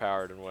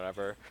overpowered and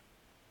whatever.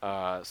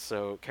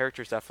 So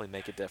characters definitely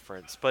make a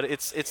difference, but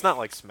it's not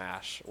like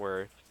Smash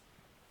where,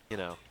 you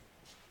know,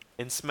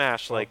 in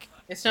Smash like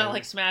It's not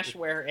like Smash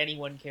where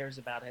anyone cares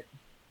about it.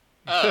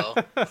 Oh.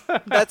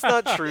 that's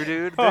not true,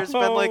 dude. There's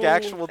been like Oh.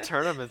 actual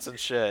tournaments and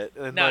shit.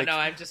 And, No, like, no,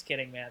 I'm just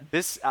kidding, man.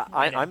 this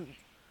I know. I'm.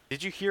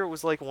 Did you hear it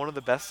was like one of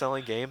the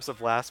best-selling games of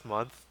last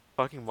month?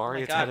 Fucking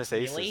Mario God, Tennis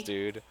Aces, really?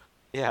 dude.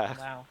 Yeah.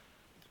 Wow.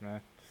 Man,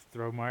 just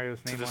throw Mario's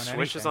So name the on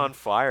Switch is anything. on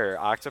fire.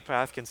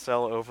 Octopath can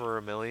sell over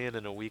 1 million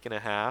in a week and a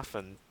half,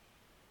 and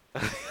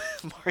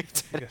Mario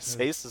Tennis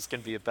Yeah. Aces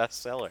can be a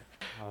bestseller.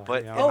 Oh,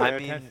 but, yeah, I Mario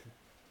mean- Tennis-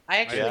 I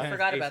actually Yeah. Mario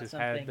forgot Tennis about Aces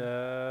something.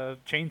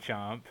 had Chain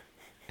Chomp,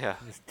 Yeah.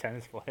 this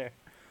tennis player.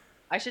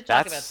 I should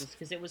talk about That's- this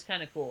because it was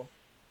kind of cool.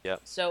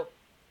 Yep. So,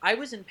 I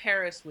was in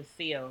Paris with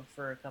Theo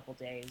for a couple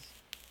days,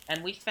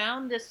 and we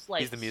found this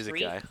like He's the music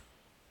street. guy.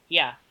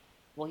 Yeah.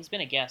 Well, he's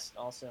been a guest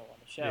also on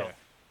the show.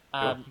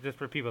 Yeah. Just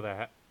for people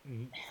that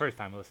first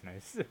time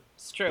listeners.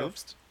 It's true.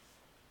 Oops.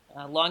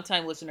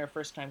 Long-time listener,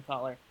 first-time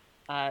caller.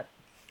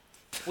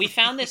 We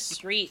found this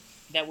street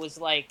that was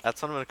like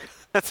That's what I'm gonna.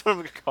 That's what I'm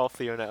gonna call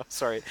Theo now.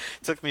 Sorry, it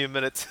took me a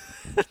minute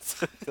to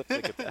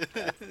think of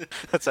that.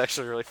 That's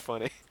actually really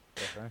funny.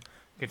 Okay.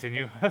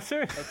 Continue,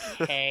 sir.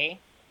 okay.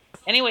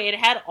 Anyway, it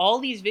had all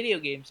these video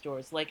game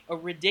stores, like a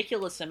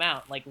ridiculous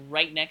amount, like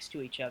right next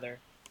to each other.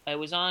 It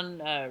was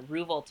on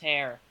Rue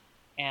Voltaire,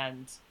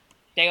 and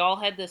they all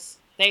had this.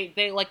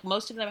 They like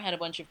most of them had a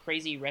bunch of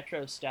crazy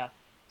retro stuff,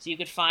 so you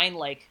could find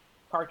like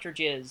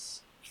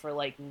cartridges for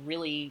like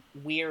really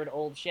weird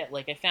old shit.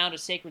 Like I found a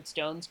Sacred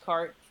Stones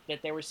cart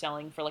that they were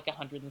selling for like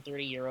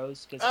 130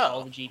 euros because Oh.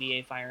 all the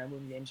GBA Fire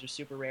Emblem games are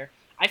super rare.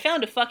 I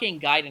found a fucking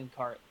Gaiden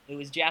cart. It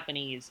was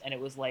Japanese and it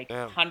was like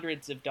Damn.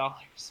 hundreds of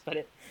dollars, but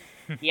it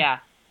yeah,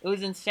 it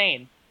was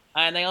insane.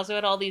 And they also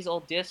had all these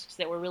old discs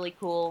that were really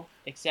cool,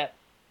 except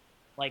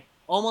like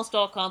almost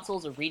all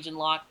consoles are region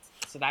locked,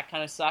 so that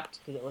kind of sucked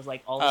because it was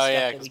like all the Oh stuff yeah,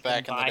 that because we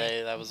back couldn't in the buy.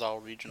 day that was all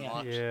region Yeah.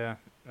 locked. Yeah.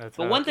 That's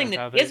But how- one thing that's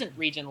how that they isn't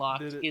region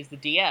locked did it. is the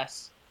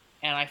DS,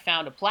 and I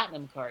found a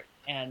Platinum cart,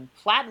 and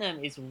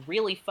Platinum is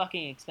really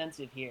fucking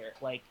expensive here.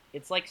 Like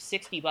it's like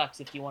 $60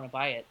 if you want to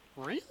buy it,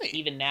 Really?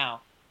 even now.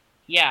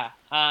 Yeah,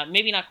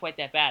 maybe not quite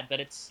that bad, but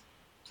it's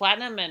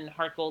Platinum and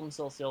Heart Gold and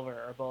Soul Silver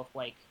are both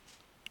like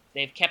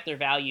they've kept their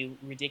value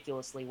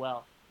ridiculously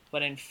well.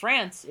 But in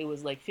France, it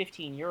was like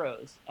 15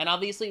 euros, and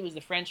obviously it was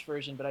the French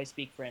version, but I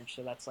speak French,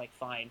 so that's like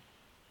fine.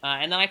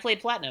 And then I played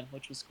Platinum,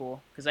 which was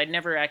cool because I'd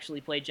never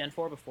actually played Gen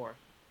 4 before.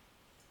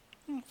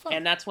 Fun.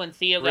 And that's when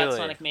Theo got Really?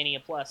 Sonic Mania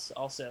Plus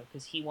also,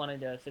 because he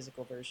wanted a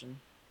physical version.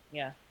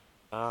 Yeah.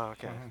 Oh,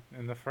 okay.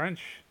 In the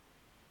French.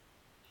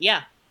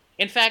 Yeah.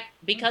 In fact,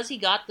 because he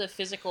got the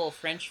physical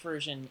French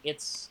version,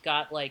 it's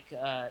got like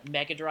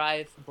Mega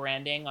Drive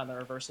branding on the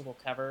reversible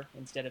cover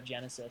instead of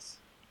Genesis,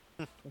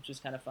 which is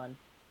kind of fun.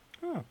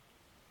 Oh.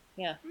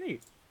 Yeah.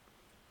 Neat.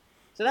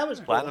 So that was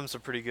cool. Platinum's a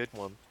pretty good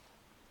one.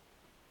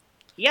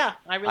 Yeah,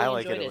 I really I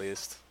like enjoyed it at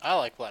least. I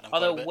like Platinum.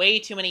 quite a Although bit. way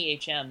too many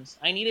HMs.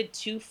 I needed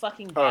 2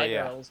 fucking Oh, buy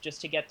yeah. barrels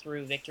just to get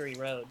through Victory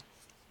Road.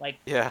 Like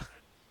Yeah.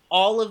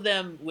 all of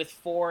them with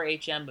 4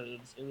 HM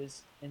moves. It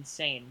was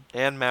insane.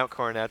 And Mount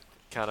Coronet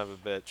kind of a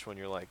bitch when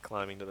you're like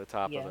climbing to the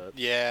top Yeah. of it.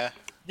 Yeah.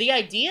 The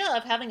idea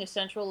of having a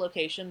central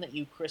location that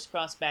you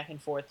crisscross back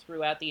and forth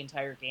throughout the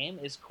entire game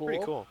is cool.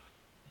 Pretty cool.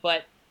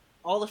 But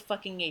all the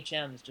fucking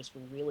HMs just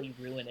really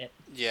ruin it.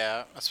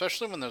 Yeah,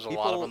 especially when there's a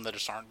lot of them that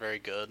just aren't very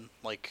good.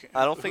 Like,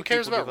 I don't who think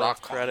cares people about give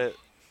enough Rock credit.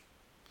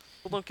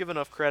 People don't give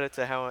enough credit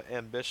to how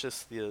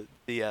ambitious the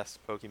DS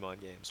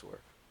Pokemon games were.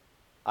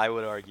 I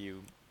would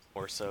argue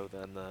more so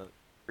than the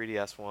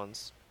 3DS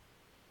ones.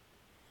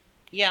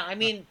 Yeah, I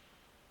mean,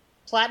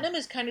 Platinum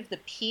is kind of the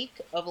peak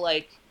of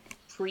like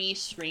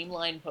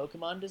pre-streamlined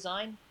Pokemon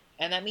design,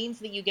 and that means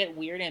that you get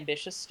weird,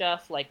 ambitious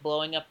stuff like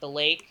blowing up the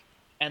lake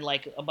and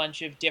like a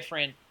bunch of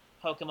different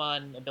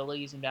Pokemon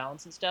abilities and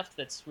balance and stuff.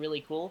 That's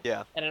really cool.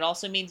 Yeah. And it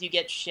also means you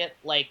get shit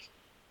like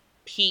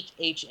peak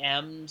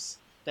HMs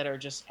that are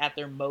just at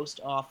their most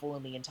awful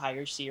in the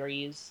entire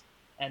series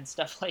and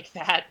stuff like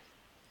that.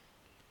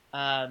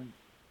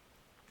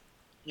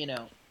 You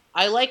know,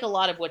 I like a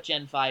lot of what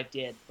Gen 5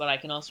 did, but I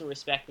can also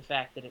respect the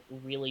fact that it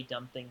really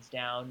dumbed things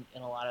down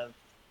in a lot of,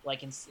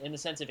 like, in the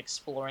sense of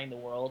exploring the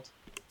world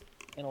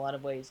in a lot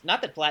of ways.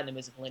 Not that Platinum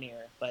isn't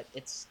linear, but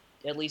it's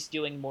at least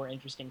doing more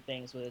interesting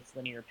things with its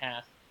linear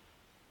path.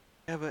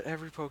 Yeah, but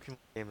every Pokemon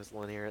game is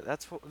linear.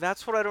 That's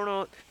what I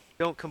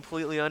don't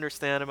completely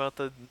understand about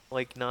the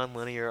like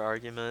non-linear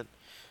argument.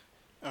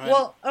 I mean,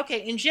 Well, okay,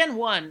 in Gen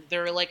 1,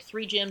 there are like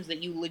 3 gyms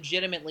that you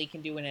legitimately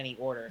can do in any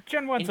order.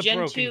 Gen 1's In a Gen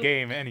broken 2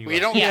 game anyway. We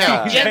don't Yeah,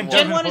 count. Gen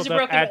doesn't 1 is a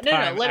hold up broken... at No,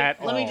 time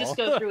let me all. just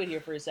go through it here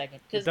for a second.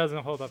 It Because doesn't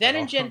hold up then at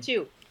in all. Gen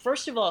 2,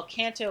 first of all,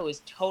 Kanto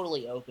is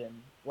totally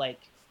open, like,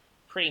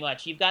 pretty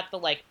much. You've got the,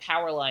 like,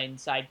 power line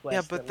side quest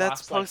Yeah, but that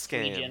that's locks,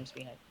 like, 3 post-game. gyms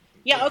behind.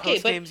 Yeah, Yeah, okay,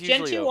 but post-game's Gen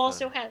 2 usually open.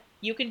 also has...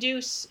 You can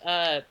do, 3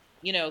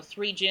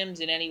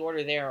 gyms in any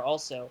order there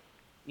also.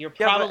 You're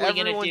Yeah, probably but going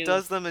to everyone do...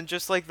 does them in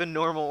just like the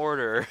normal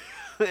order.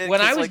 When I was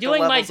Just, like, the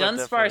doing my levels are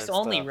different Dunsparce and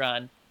only stuff.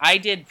 run, I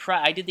did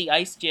the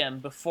ice gym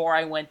before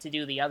I went to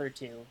do the other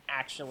 2,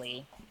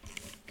 actually,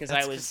 because I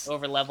That's was 'cause-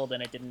 over leveled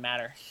and it didn't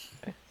matter.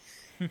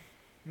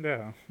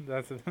 Yeah,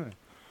 that's it.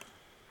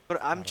 But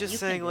I'm You just can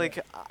saying, do like,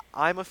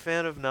 I'm a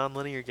fan of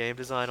non-linear game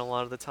design a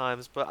lot of the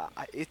times, but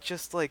it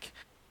just, like,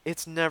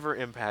 it's never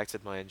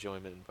impacted my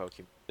enjoyment in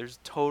Pokemon. There's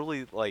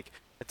totally, like,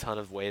 a ton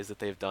of ways that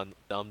they've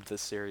dumbed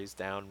this series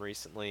down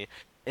recently,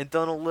 and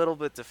done a little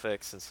bit to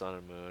fix in Sun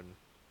and Moon.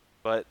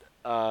 But,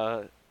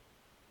 Well,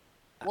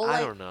 I like,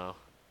 don't know.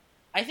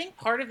 I think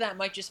part of that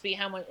might just be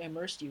how much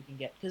immersed you can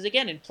get. Because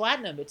again, in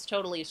Platinum, it's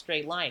totally a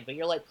straight line, but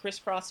you're like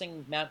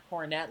crisscrossing Mount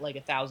Coronet like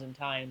 1,000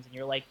 times, and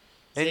you're like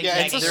And yeah,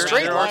 it's a zigzagging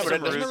straight around. there are line, but it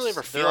some doesn't really routes-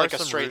 ever there feel are like a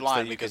some straight routes line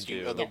that you because can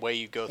of do. the Yeah, way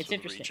you go it's through the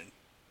interesting. region.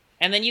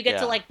 And then you get Yeah.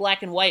 to like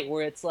Black and White,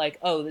 where it's like,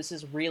 oh, this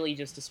is really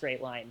just a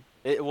straight line.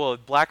 Well,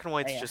 Black and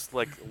White's Yeah. just,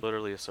 like,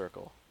 literally a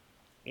circle.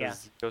 Yeah.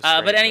 'Cause it goes straight But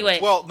and then anyway,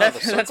 it's- Well, no, that's,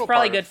 the that's circle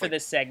probably part good of, for like-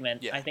 this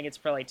segment. yeah. I think it's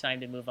probably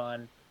time to move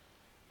on.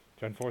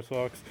 Gen 4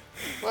 sucks.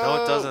 No,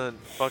 Whoa. it doesn't.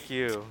 Fuck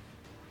you.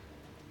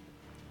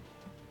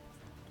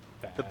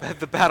 The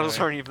Bad. battles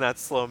Alright. aren't even that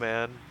slow,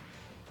 man.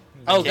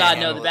 Oh, Can't God,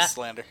 no, handle the this bat-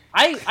 slander.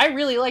 I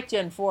really like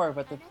Gen 4,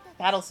 but the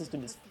battle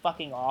system is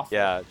fucking awful.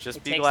 Yeah, just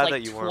It be takes, glad like,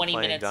 that you weren't 20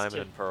 playing minutes Diamond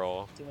to- and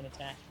Pearl. Do an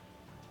attack.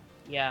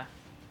 Yeah.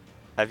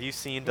 Have you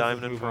seen Let's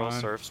Diamond and move Pearl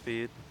on. Surf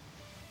Speed?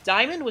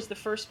 Diamond was the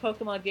first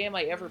Pokemon game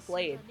I ever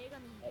played.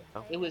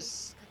 Oh. It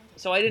was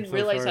so I didn't so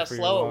realize sorry how for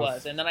your slow it loss.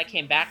 was, and then I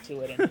came back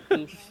to it and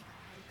oof.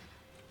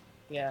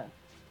 Yeah.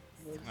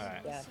 It was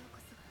Alright. bad.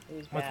 It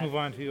was Let's bad. move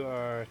on to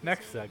our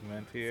next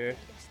segment here.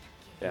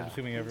 Yeah. I'm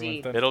assuming everyone's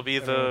Indeed. done. It'll be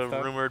the everyone's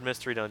done. rumored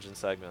mystery dungeon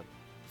segment.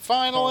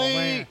 Finally! Oh,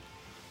 man.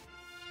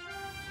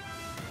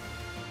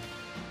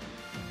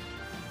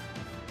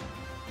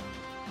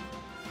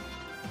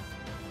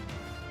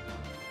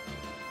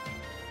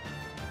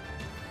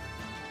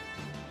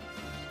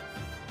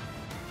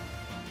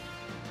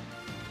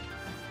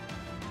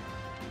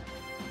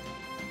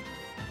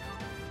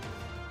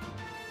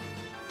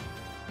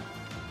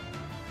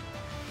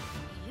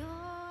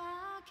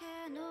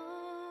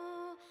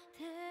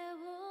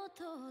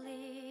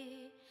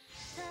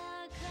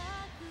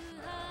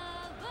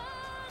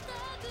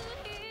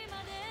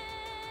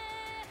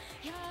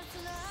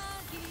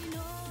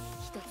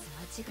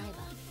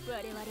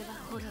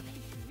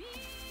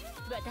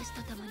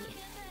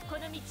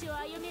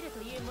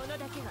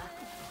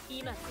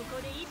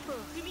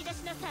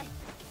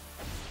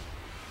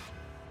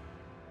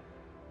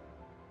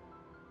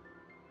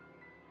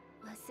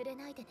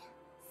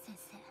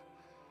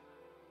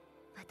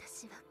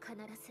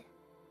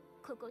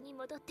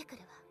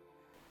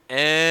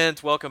 And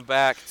welcome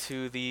back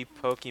to the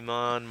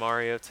Pokemon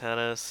Mario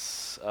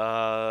Tennis,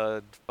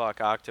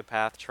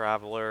 Octopath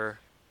Traveler,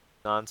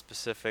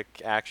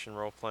 non-specific action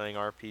role-playing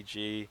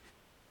RPG,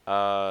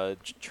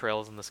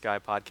 Trails in the Sky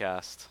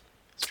podcast.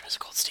 Stress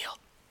Cold Steel.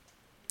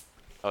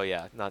 Oh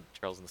yeah, not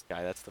Trails in the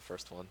Sky, that's the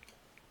first one.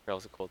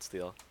 Trails of Cold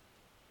Steel.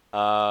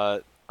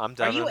 I'm Are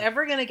Devin. you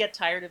ever gonna get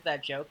tired of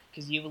that joke?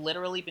 Because you've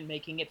literally been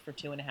making it for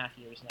 2.5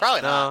 years now.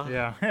 Probably not. No,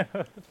 Yeah.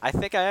 I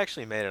think I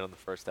actually made it on the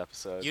first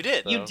episode. You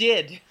did. so- You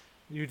did.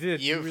 You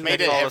did. You've really made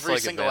They it call us, every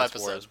like, single Advanced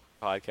episode. Wars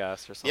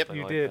podcast or Yep. something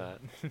You like did. that.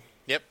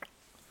 Yep.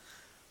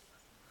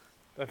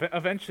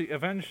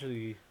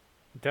 Eventually,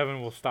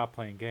 Devin will stop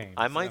playing games.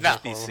 I might No.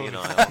 just be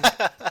senile.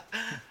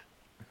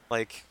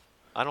 Like,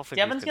 I don't think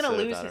Devin's we've gonna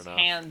considered lose that his enough.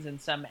 hands in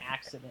some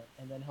accident,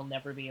 and then he'll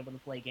never be able to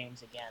play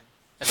games again.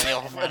 And then he'll,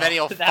 And and then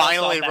he'll that'll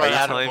finally solve that Are run you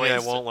out telling of me I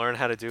ways. won't learn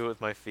how to do it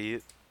with my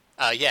feet?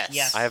 Yes.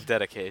 Yes. I have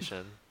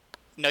dedication.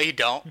 No, you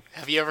don't.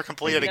 Have you ever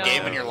completed a No.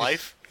 game in your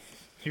life?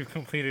 You've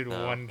completed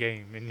No. one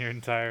game in your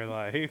entire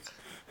life.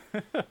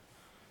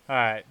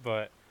 Alright,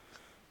 but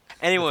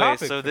Anyway,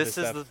 topic so for this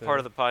this is the part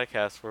of episode- the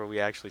podcast where we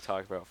actually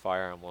talk about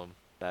Fire Emblem,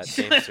 that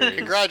game series.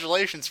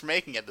 Congratulations for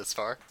making it this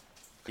far.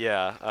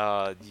 Yeah,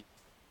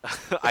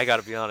 I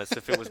gotta be honest,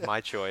 if it was my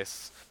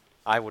choice,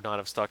 I would not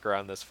have stuck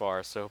around this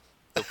far, so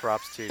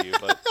props to you,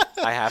 but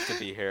I have to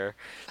be here.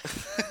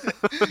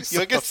 You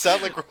make it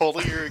sound like we're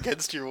holding you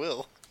against your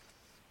will.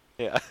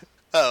 Yeah.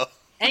 Oh.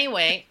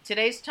 Anyway,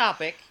 today's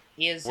topic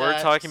is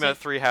We're talking about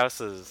Sim- Three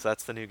Houses.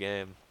 That's the new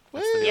game.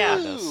 That's the new Yeah.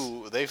 madness.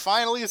 Woo! They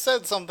finally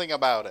said something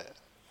about it.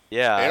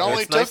 Yeah, It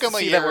only it's nice took 'em to a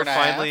see year that we're and a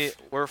finally half.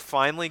 we're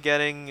finally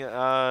getting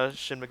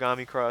Shin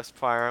Megami Cross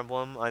Fire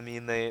Emblem. I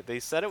mean, they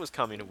said it was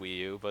coming to Wii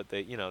U, but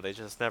they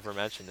just never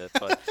mentioned it.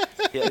 But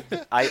yeah,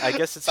 I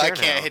guess it's I here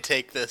can't now.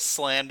 take this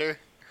slander.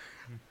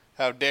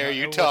 How dare No,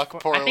 you what's talk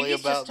fu- I I think poorly he's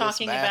about just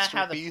talking this about masterpiece?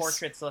 how the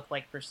portraits look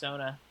like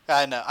Persona.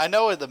 I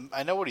know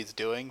what he's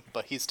doing,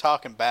 but he's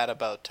talking bad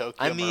about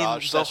Tokyo I mean,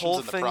 Mirage the Sessions whole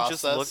in the thing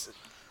process. just looks.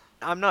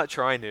 I'm not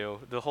trying to.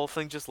 The whole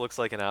thing just looks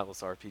like an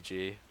Atlas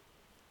RPG.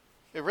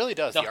 It really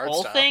does. The The art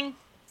whole style. thing?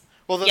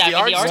 Well, the, Yeah, the I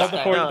art mean, the art style.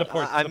 style. port- No, the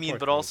port- I the mean, but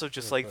portraits, also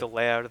just the like the portraits.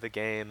 layout of the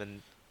game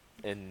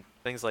and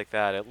things like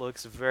that. It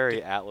looks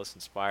very Atlas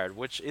inspired,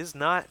 which is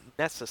not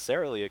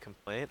necessarily a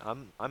complaint.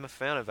 I'm a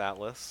fan of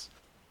Atlas,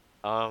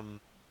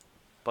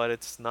 but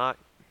it's not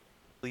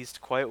at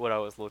least quite what I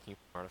was looking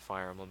for in a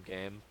Fire Emblem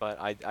game. But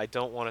I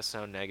don't want to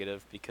sound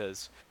negative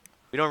because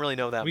we don't really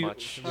know that We-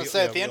 much. Let's We- say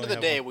yeah, at the we end of only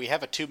the have day, one. we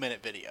have a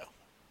 2-minute video.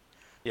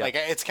 Yeah. Like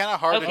it's kind of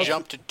hard Okay. to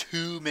jump to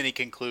too many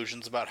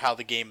conclusions about how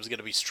the game is going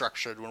to be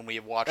structured when we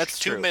have watched That's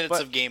 2 true, minutes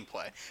but- of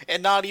gameplay,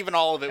 and not even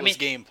all of it I was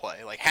mean-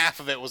 gameplay. Like half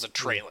of it was a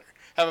trailer.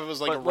 Half of it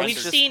was like a but let's we've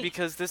render. just seen-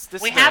 because this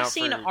We has been have out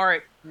seen for-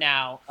 art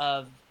now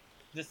of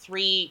the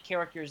three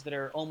characters that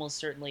are almost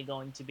certainly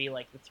going to be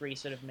like the three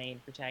sort of main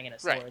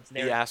protagonist Right. swords.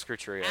 the Asker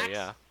trio.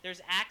 Yeah.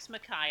 There's Axe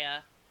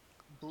Micaiah,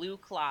 Blue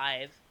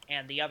Clive,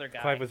 and the other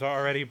guy. Clive was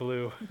already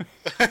blue.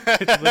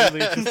 It's literally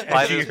just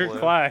Clive is edgier blue.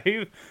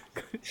 Clive.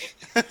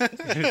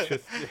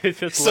 it's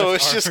just So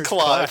less it's just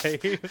armored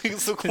Clive.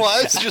 So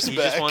Clive's just He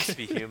back. just wants to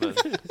be human.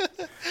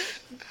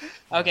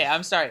 Okay,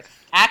 I'm sorry.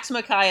 Axe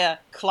Micaiah,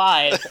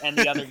 Clive, and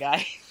the other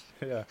guy.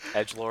 Yeah.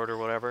 Edgelord or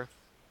whatever.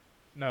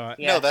 No.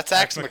 Yeah. No, that's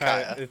Axe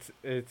Micaiah,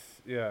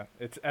 Micaiah.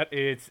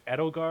 It's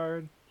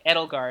Edelgard,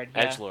 Edelgard.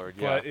 Yeah. Edgelord.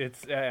 Yeah. but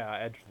it's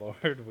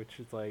Edgelord, which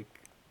is like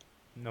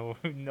no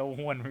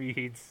one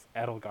reads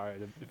Edelgard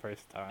the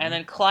first time. And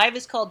then Clive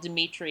is called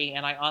Dimitri,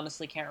 and I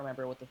honestly can't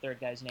remember what the third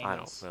guy's name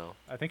I is. don't know.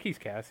 I think he's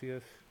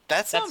Cassius.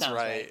 That sounds, sounds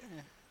right.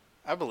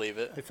 I believe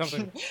it. It's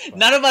something.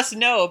 None of us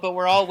know, but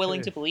we're all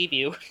willing to believe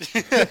you.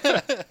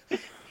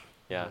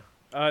 Yeah.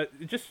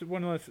 Just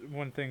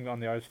one thing on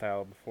the art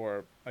style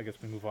before I guess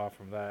we move on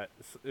from that.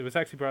 It was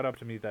actually brought up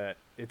to me that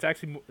it's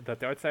actually that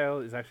the art style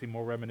is actually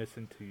more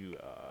reminiscent to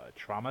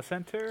Trauma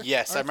Center.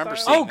 Yes, I art remember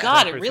style seeing Oh that. God,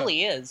 than it Perso-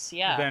 really is.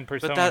 Yeah. Than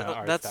Persona But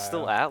art that's style.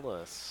 still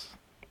Atlas.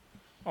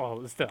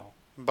 Oh, still.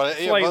 But,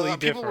 Slightly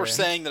people were different.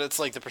 saying that it's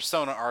like the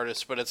Persona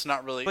artist, but it's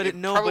not really. But it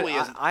no, probably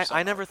but isn't the I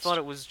Persona never artist. thought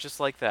it was just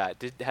like that.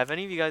 Have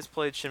any of you guys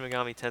played Shin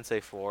Megami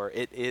Tensei 4?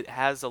 It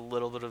has a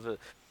little bit of a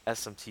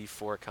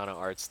SMT4 kind of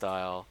art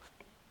style,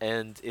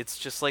 and it's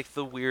just like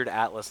the weird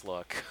Atlas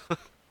look.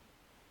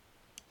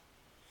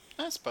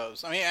 I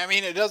suppose. I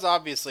mean, it does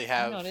obviously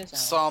have know it is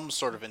Atlas. some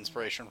sort of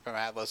inspiration from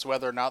Atlas.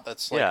 Whether or not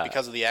that's like Yeah.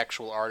 because of the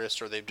actual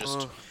artist or they've just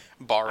Uh,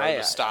 borrowed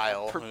a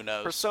style, Per- who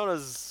knows? Persona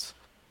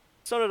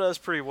does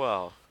pretty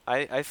well.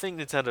 I think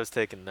Nintendo's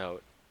taken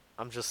note.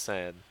 I'm just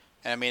saying.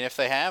 And I mean, if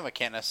they have, I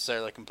can't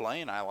necessarily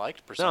complain. I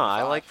liked Persona. No, I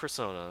 5. like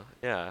Persona.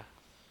 Yeah.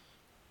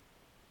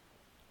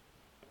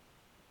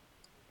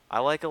 I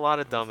like a lot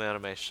of dumb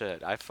anime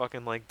shit. I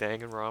fucking like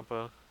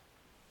Danganronpa.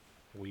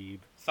 Weeb.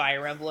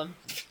 Fire Emblem.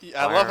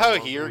 I love how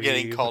Fire you're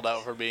getting Weeb. called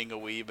out for being a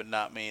weeb and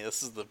not me.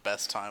 This is the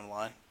best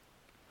timeline.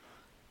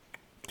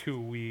 2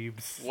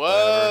 weebs.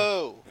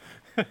 Whoa!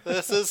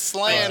 This is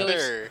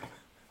slander.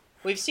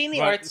 We've seen the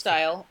Right. art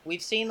style.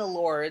 We've seen the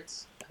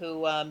lords,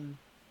 who,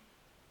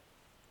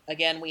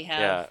 again, we have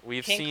Yeah,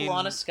 we've Pink seen-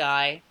 Lana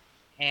Sky,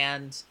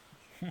 and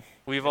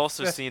We've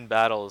also seen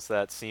battles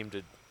that seem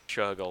to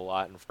chug a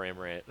lot in frame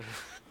rate.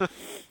 I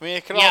mean,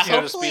 it could Yeah,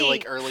 also just be hopefully-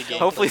 like early game.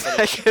 Hopefully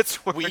that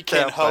gets worked we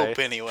can out hope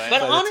by, anyway.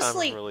 But by the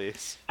honestly- time of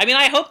release. I mean,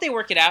 I hope they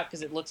work it out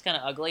because it looks kind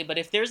of ugly. But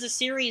if there's a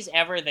series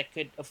ever that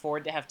could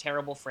afford to have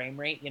terrible frame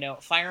rate,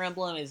 Fire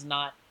Emblem is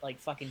not like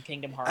fucking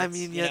Kingdom Hearts. I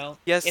mean, you yeah, know?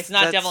 yes, it's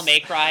not Devil that's- May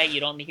Cry. You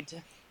don't need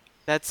to.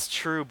 That's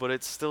true, but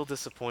it's still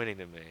disappointing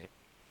to me.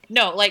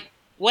 No, like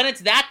when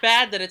it's that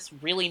bad that it's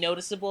really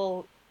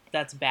noticeable,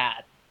 that's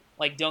bad.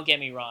 Like, don't get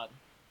me wrong,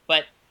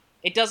 but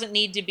it doesn't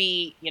need to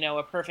be,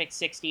 a perfect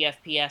 60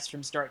 FPS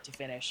from start to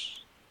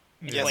finish.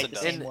 in Yes, quite it the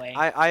does. same And way.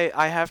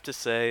 I have to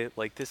say,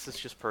 like, this is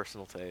just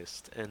personal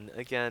taste. And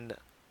again,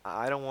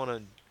 I don't want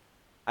to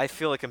I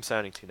feel like I'm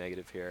sounding too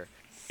negative here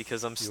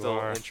because I'm You still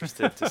are.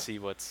 interested to see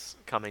what's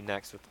coming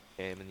next with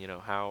the game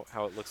and how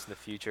it looks in the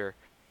future.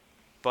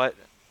 But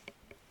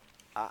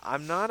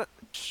I'm not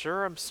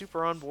sure I'm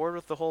super on board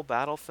with the whole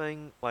battle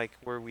thing, like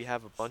where we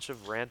have a bunch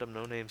of random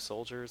no-name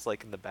soldiers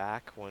like in the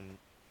back when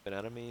an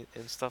enemy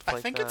and stuff I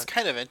like think that. it's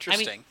kind of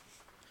interesting.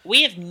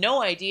 We have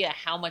no idea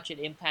how much it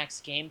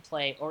impacts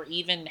gameplay or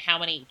even how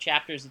many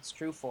chapters it's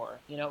true for.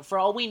 For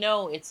all we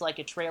know, it's like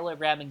a trailer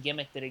grabbing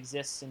gimmick that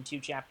exists in 2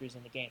 chapters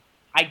in the game.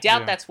 I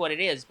doubt Yeah. that's what it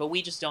is, but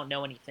we just don't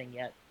know anything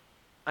yet.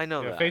 I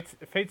know Yeah,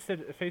 that. Fates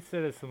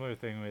did a similar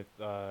thing with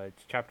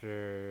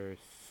chapter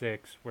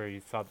 6, where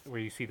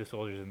you see the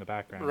soldiers in the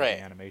background, Right.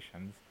 the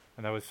animations,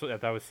 and that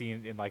was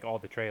seen in like all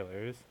the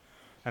trailers,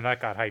 and that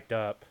got hyped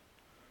up,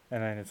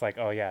 and then it's like,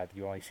 oh yeah,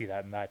 you only see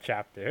that in that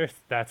chapter.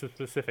 That's a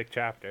specific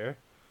chapter.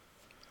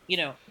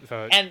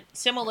 So And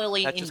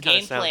similarly That in just kind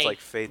of gameplay, sounds like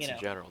Fates you in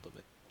know, general to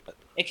me. But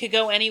it could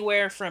go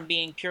anywhere from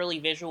being purely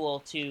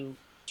visual to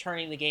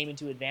turning the game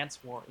into Advance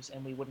Wars,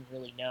 and we wouldn't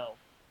really know.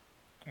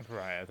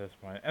 right at this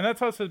point, and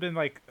that's also been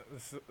like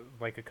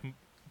a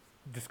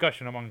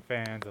discussion among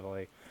fans of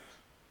like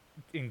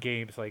in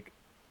games like.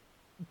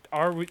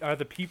 Are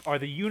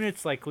the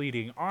units like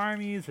leading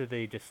armies? Are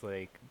they just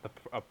like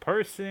a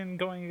person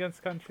going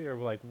against country, or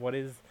like what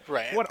is?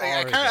 Right. What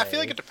I are feel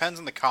like they? it depends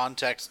on the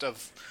context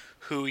of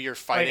who you're Like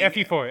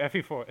fighting.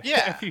 FE4.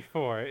 Yeah.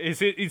 FE4.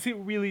 Is it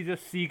really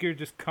just Seeger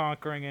just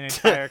conquering an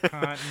entire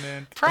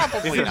continent?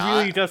 Probably Is it not.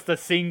 really just a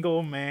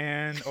single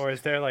man, or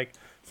is there like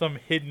some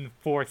hidden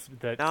force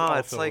that? no, also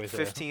it's like with him?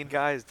 15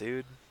 guys,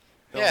 dude.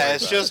 Don't Yeah, worry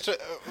it's about just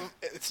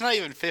it's not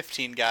even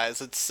 15 guys.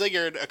 It's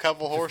Sigurd, a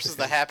couple horses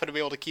that happen to be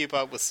able to keep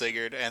up with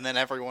Sigurd, and then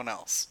everyone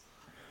else.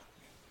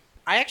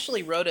 I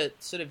actually wrote a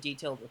sort of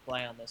detailed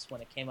reply on this when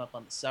it came up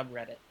on the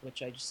subreddit,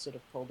 which I just sort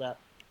of pulled up.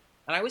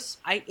 And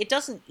it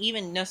doesn't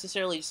even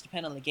necessarily just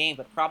depend on the game,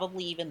 but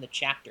probably even the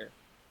chapter.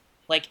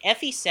 Like,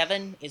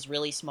 FE7 is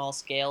really small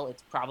scale.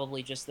 It's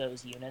probably just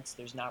those units.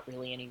 There's not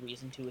really any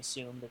reason to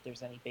assume that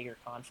there's any bigger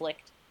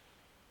conflict.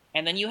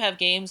 And then you have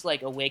games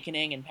like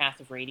Awakening and Path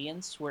of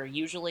Radiance, where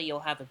usually you'll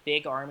have a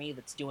big army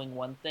that's doing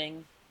one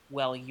thing,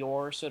 while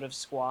your sort of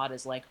squad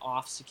is like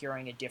off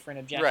securing a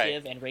different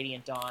objective, and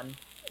Radiant Dawn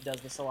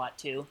does this a lot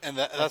too. And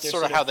Like, that's they're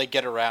sort of sort how of- they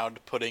get around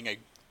putting a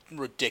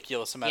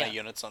ridiculous amount of Yeah.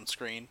 units on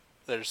screen.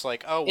 They're just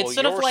like, oh, well, It's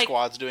sort of your like-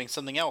 squad's doing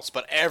something else,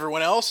 but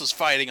everyone else is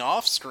fighting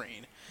off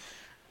screen.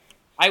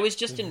 I was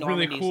just in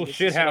Really Normandy, cool so this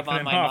shit is sort of on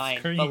happening my off mind.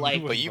 screen, But you like,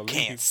 wouldn't But you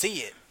believe. can't see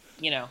it.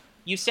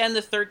 you send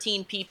the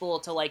 13 people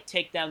to like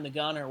take down the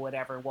gun or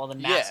whatever, while the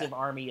Yeah. massive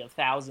army of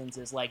thousands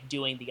is like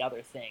doing the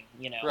other thing.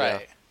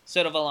 Right.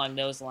 Sort of along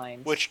those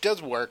lines. Which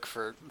does work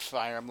for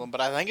Fire Emblem, but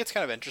I think it's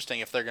kind of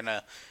interesting if they're going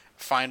to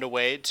find a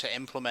way to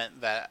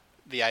implement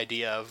the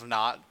idea of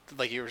not,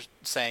 like you were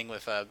saying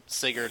with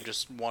Sigurd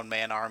just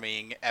one-man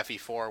armying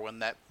FE4 when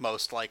that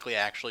most likely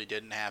actually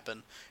didn't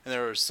happen, and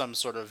there was some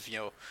sort of,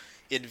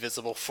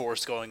 invisible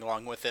force going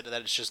along with it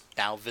that it's just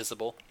now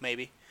visible,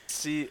 maybe.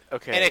 See,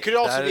 okay. And it could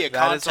also be a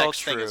that is all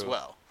context thing as true.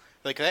 well.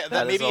 Like that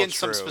That is maybe all in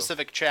some true.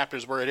 specific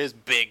chapters where it is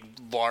big,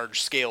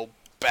 large-scale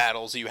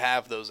battles, you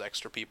have those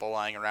extra people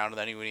lying around, and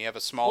then when you have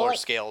a smaller Well-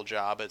 scale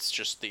job, it's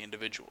just the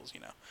individuals,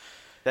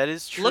 That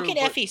is true. Look at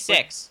but-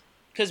 FE6.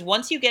 Because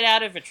once you get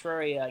out of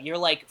Etruria, you're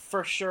like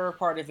for sure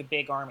part of a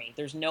big army.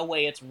 There's no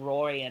way it's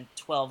Roy and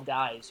 12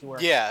 guys who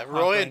are. Yeah, Roy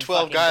conquering and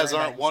 12 fucking guys Burn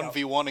by aren't himself.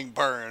 1v1ing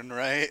Burn,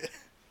 right?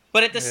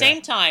 But at the Yeah.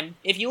 same time,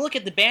 if you look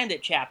at the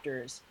Bandit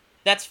chapters,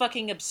 that's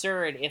fucking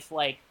absurd. If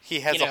like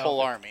He has You a know,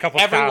 whole army. Couple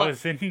Everyone-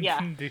 thousand yeah.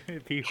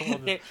 people.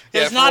 there's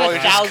Yeah, not Roy a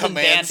just 1,000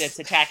 commands- bandits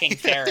attacking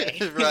Ferry.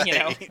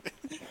 Right.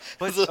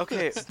 But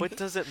okay, but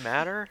does it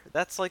matter?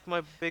 That's like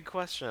my big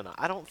question.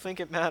 I don't think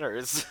it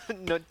matters.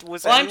 No,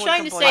 was Well, I'm anyone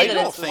trying to complaining? say I that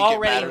don't it's think it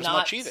already matters not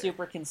much either.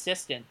 super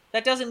consistent.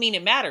 That doesn't mean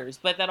it matters,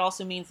 but that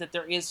also means that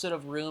there is sort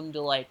of room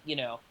to like,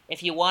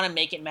 if you want to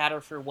make it matter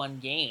for one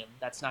game,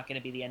 that's not going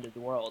to be the end of the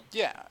world.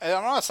 Yeah, and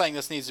I'm not saying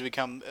this needs to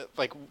become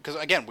because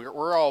again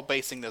we're all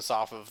basing this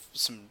off of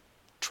some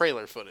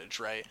trailer footage,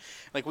 right?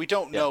 Like we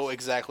don't know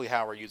exactly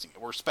how we're using it.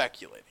 We're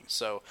speculating.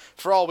 So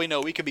for all we know,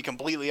 we could be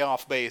completely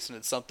off base and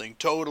it's something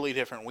totally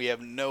different. We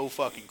have no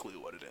fucking clue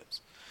what it is.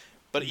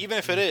 But even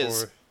if it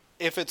is,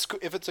 if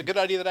it's a good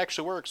idea that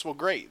actually works, well,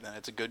 great. Then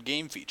it's a good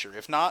game feature.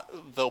 If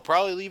not, they'll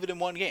probably leave it in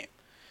one game.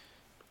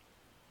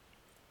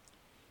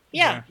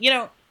 Yeah,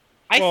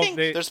 I think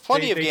There's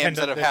plenty of they games tend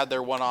to- that have had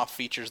their one-off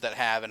features that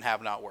have and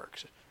have not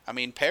worked. I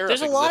mean, Paris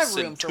there's a lot of exists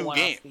room in for 2 one-off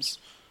games. features.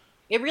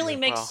 It really Yeah,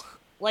 makes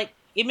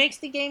it makes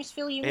the games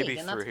feel unique, Maybe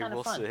and that's 3. kind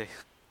We'll of fun.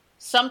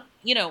 see.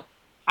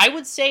 I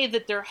would say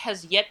that there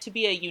has yet to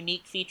be a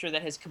unique feature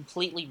that has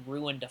completely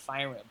ruined a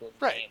Fire Emblem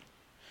Right. game.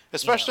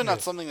 Especially Yeah.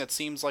 not something that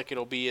seems like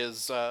it'll be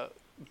as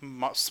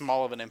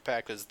small of an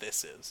impact as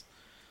this is.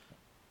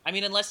 I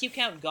mean, unless you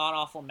count god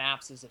awful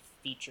maps as a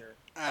feature.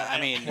 But I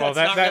don't- mean- Well,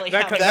 that's not really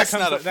how That's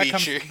comes, not a that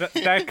comes- feature.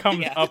 that comes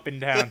Yeah. up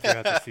and down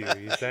throughout the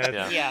series.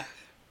 Yeah. Yeah.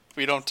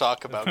 We don't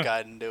talk about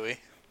Gaiden, do we?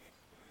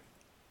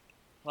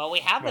 Well, we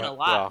have been a Well,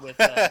 lot well.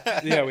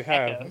 with Yeah, we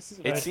have. Echoes.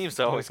 It seems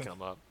to always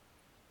come up.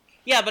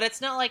 Yeah, but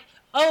it's not like,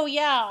 oh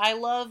yeah, I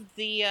love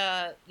the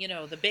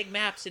the big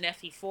maps in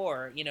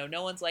FE4.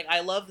 No one's like, I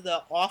love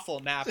the awful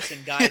maps in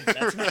Gaiden.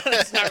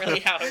 That's not really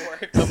how it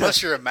works.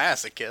 Unless you're a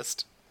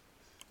masochist.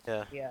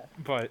 Yeah. Yeah.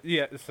 But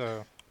yeah,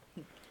 so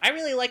I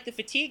really like the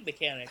fatigue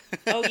mechanic.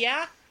 Oh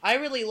yeah? I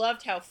really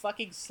loved how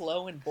fucking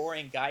slow and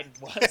boring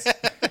Gaiden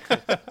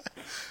was.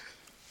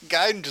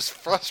 Gaiden just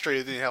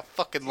frustrated me how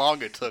fucking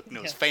long it took, and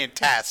it was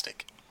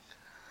fantastic.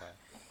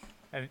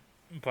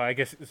 but I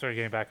guess sort of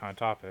getting back on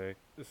topic.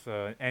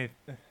 So and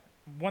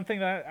one thing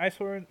that I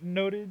sort of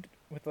noted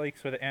with like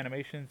sort of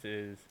animations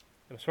is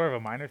it was sort of a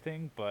minor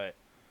thing, but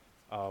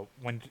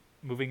when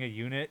moving a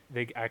unit,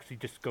 they actually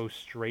just go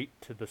straight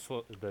to the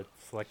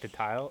selected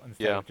tile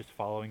instead of just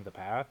following the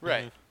path.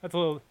 Right.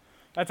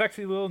 That's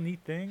actually a little neat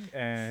thing,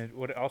 and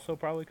what it also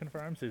probably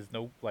confirms is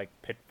no like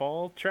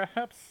pitfall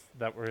traps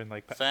that were in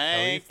like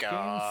Thank Pelly's games.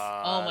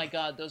 God. Oh my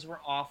god, those were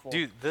awful.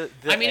 Dude,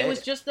 it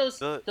was just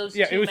those.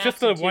 Yeah, two it was maps just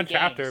the in two one games.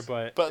 chapter,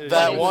 but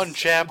that it one was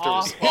chapter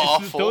was awful.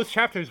 awful. Those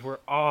chapters were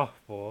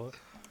awful,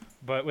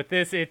 but with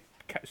this, it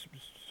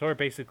sort of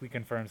basically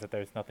confirms that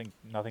there's nothing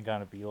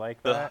gonna be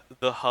like that.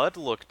 The HUD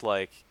looked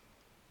like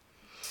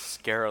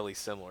scarily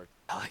similar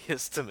to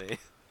Alias to me.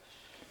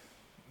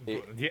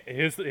 Yeah,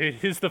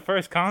 it is the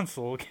first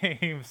console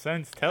game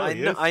since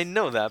Tellius. I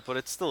know that, but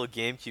it's still a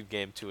GameCube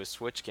game to a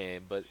Switch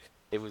game, but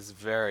it was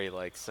very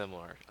like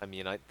similar. I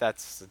mean,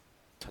 that's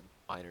a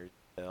minor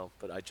detail,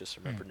 but I just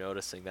remember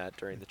noticing that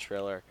during the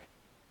trailer.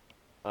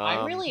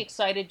 I'm really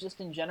excited just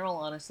in general,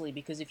 honestly,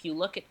 because if you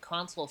look at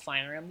console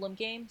Fire Emblem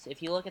games,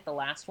 if you look at the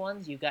last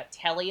ones, you've got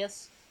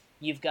Tellius,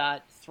 you've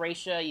got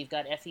Thracia, you've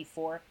got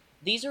FE4.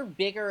 These are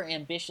bigger,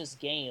 ambitious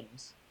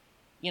games.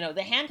 The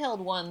handheld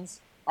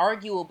ones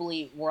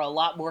arguably were a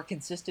lot more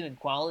consistent in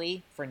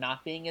quality for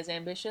not being as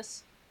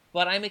ambitious.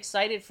 But I'm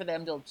excited for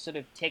them to sort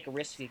of take a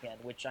risk again,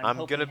 which I'm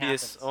hoping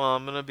happens.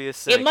 I'm gonna be a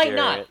cynic It might here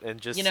not.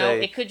 and just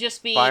say it could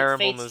just be Fire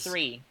Emblem Fates is-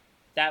 3.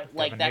 That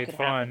Devin that made could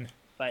fun. happen.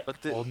 But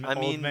Old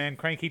old man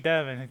Cranky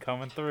Devin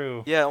coming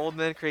through. Yeah, Old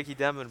Man Cranky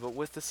Demon, but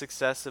with the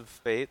success of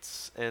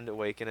Fates and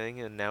Awakening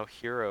and now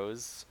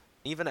Heroes,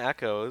 even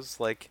Echoes,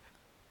 like,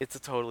 it's a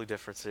totally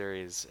different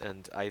series,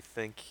 and I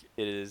think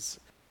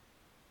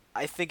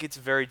it's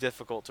very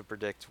difficult to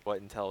predict what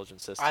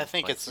Intelligent Systems I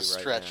think might it's a do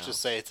right stretch now. to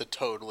say it's a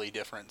totally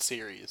different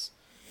series.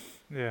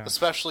 Yeah.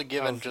 Especially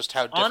given just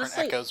how different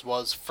honestly- Echoes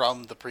was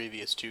from the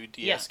previous two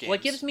DS games.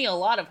 what gives me a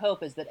lot of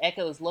hope is that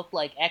Echoes looked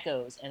like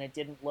Echoes, and it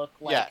didn't look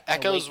like an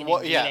Echoes.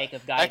 Awakening remake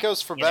of Gaiden.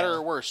 Echoes, for you better know?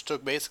 or worse,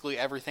 took basically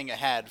everything it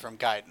had from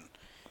Gaiden,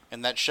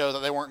 and that showed that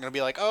they weren't going to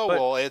be like, oh, But-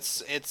 well,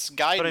 it's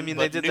Gaiden, but I mean,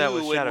 they did new that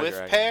with and Shadow with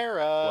Dragon.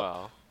 Para.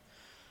 Wow.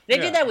 They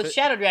Yeah, did that with but-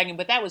 Shadow Dragon,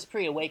 but that was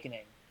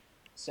pre-Awakening.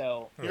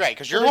 So Right,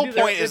 because Well, your they whole do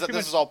that- point they is that pretty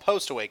this much- is all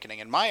post-Awakening,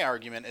 and my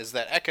argument is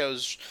that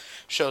Echoes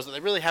shows that they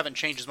really haven't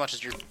changed as much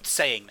as you're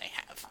saying they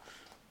have.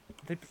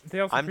 They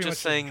also I'm pretty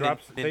just much saying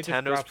they just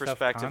Nintendo's drop stuff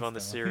perspective on the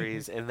constantly.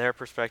 series and their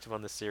perspective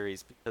on the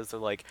series, because they're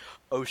like,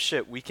 oh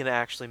shit, we can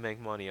actually make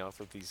money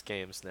off of these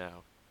games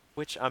now.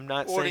 Which I'm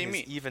not What do saying you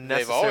is mean? even They've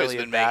necessarily always a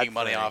been bad making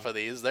money thing. off of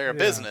these. They're a Yeah.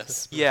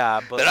 business.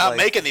 Yeah, but They're not like,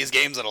 making these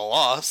games at a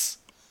loss.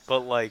 but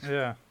like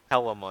Yeah.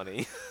 hella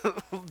money.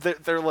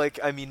 they're like,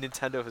 I mean,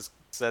 Nintendo has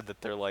said that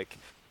they're like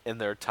in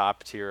their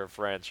top tier of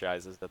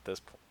franchises at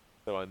this point.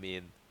 So I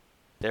mean,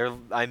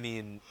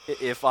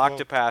 if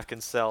Octopath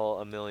can sell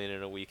 1 million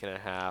in a week and a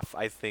half,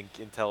 I think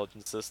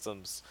Intelligent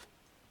Systems,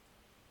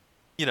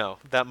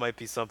 that might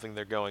be something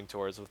they're going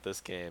towards with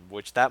this game.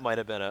 Which that might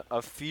have been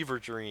a fever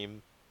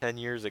dream 10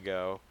 years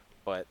ago,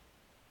 but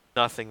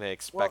nothing they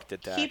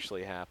expected to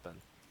actually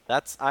happen.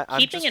 I'm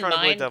keeping just in trying to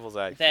play mind devil's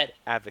that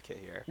advocate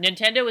here.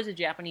 Nintendo is a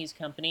Japanese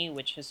company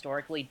which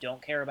historically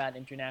don't care about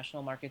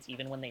international markets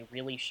even when they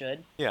really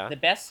should. Yeah. The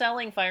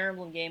best-selling Fire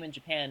Emblem game in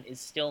Japan is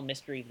still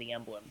Mystery of the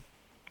Emblem.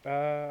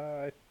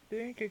 I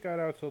think it got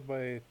outsold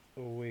by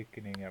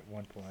Awakening at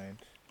one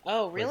point.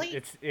 Oh, But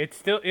really? It's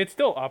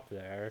still up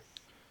there.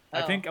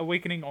 I Oh. think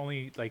Awakening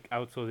only like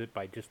outsold it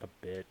by just a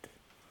bit.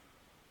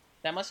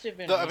 That must have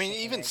been. I mean,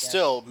 recently, even I guess.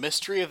 still,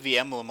 Mystery of the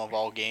Emblem of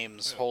all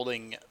games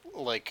holding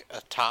like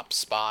a top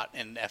spot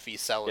in FE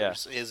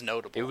sellers is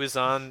notable. It was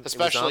on,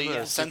 Especially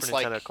the since, Super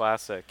Nintendo like-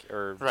 Classic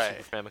or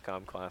Right. Super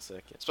Famicom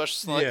Classic.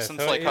 Especially Yeah, since,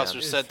 so like it- Huster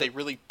it's- said, they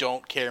really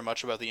don't care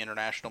much about the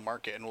international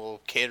market and will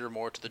cater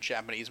more to the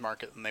Japanese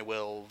market than they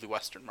will the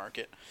Western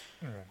market.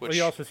 Well, Which-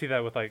 you also see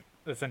that with like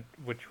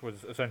which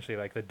was essentially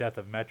like the death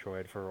of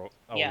Metroid for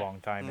a Yeah.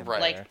 long time. In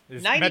Right. Like there.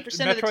 Is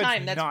 90% of the Metroid's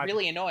time, that's not-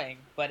 really annoying,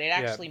 but it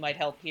actually might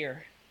help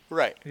here.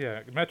 Right.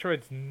 Yeah,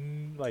 Metroid's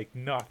like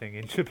nothing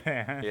in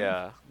Japan.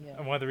 Yeah. Yeah.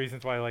 And one of the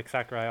reasons why like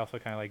Sakurai also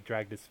kind of like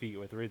dragged his feet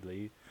with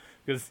Ridley,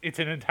 because it's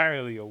an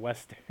entirely a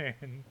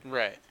Western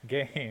Right.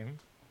 game.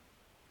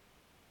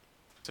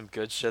 Some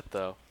good shit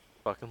though.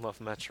 Fucking love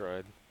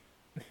Metroid.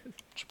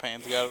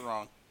 Japan's got it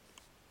wrong.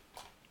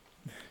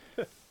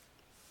 But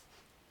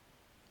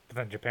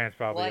then Japan's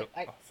probably Well,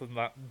 I- also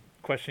not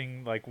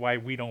questioning like why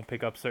we don't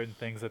pick up certain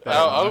things that they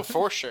Oh, want.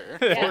 for sure.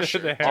 Yeah. For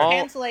sure. There.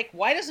 Japan's like,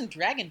 why doesn't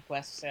Dragon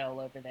Quest sell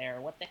over there?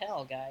 What the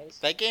hell, guys?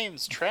 That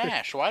game's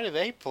trash. Why do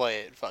they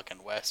play it,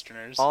 fucking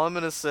Westerners? All I'm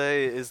gonna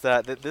say is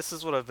that this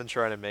is what I've been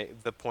trying to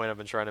make. The point I've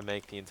been trying to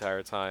make the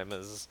entire time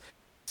is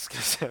it's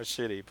gonna sound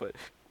shitty, but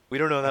we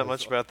don't know that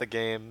much about the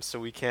game, so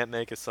we can't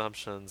make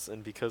assumptions.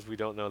 And because we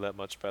don't know that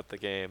much about the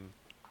game,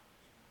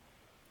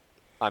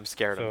 I'm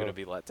scared I'm So- gonna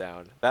be let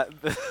down.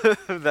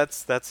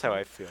 That's how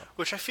I feel.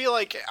 Which I feel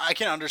like I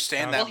can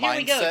understand Well, that here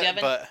we go, mindset,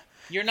 Devin. but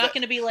You're not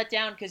going to be let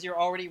down because you're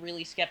already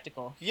really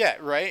skeptical. yeah,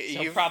 right.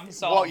 So problem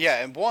solved. Well,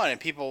 yeah, and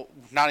people,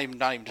 not even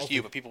just you,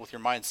 Okay. but people with your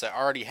mindset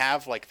already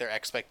have like their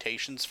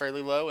expectations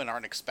fairly low and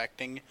aren't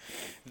expecting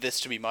this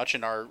to be much,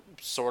 and are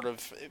sort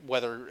of,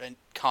 whether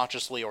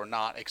consciously or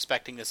not,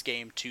 expecting this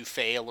game to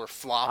fail or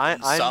flop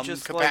in I'm some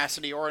just,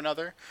 capacity or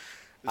another.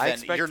 I Then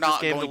expect you're this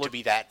not game to going to look-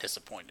 be that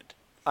disappointed.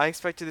 I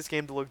expected this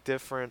game to look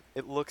different.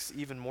 It looks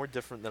even more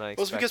different than I Well,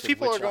 it's expected. because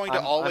people are which going to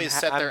I'm always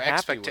set their I'm happy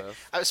expectations,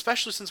 with.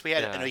 especially since we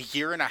had Yeah. a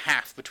year and a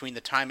half between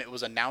the time it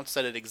was announced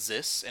that it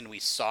exists and we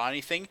saw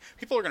anything.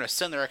 People are going to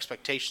send their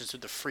expectations to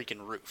the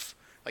freaking roof.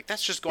 Like,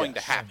 that's just going to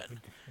Yes. happen.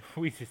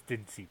 We just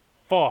didn't see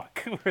fuck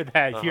for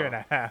that year and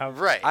Uh-huh. a half.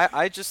 Right.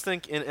 I just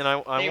think, and I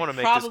They want to make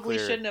this probably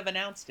clear. shouldn't have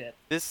announced it.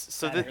 This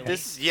so That thi- early.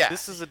 this Yeah,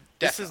 this is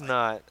definitely.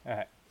 not All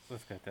right,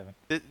 let's go, Devin.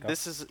 Go.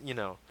 this is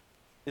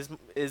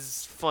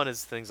is fun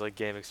as things like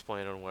Game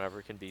Explain and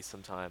whatever can be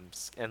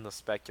sometimes, and the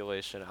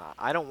speculation.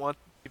 I don't want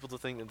people to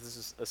think that this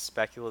is a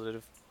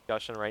speculative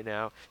discussion right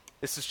now.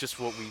 This is just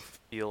what we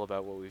feel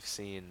about what we've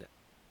seen.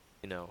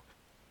 You know,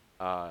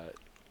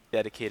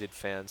 dedicated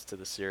fans to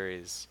the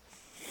series.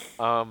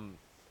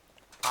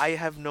 I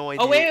have no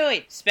idea. Oh,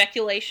 wait.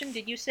 Speculation,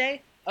 did you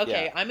say?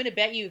 Okay, Yeah. I'm going to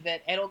bet you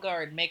that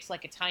Edelgard makes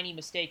like a tiny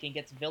mistake and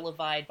gets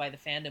vilified by the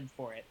fandom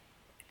for it.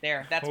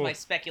 There, that's my Oh.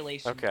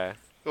 speculation. Okay.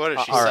 What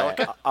is she, All right.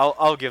 Celica?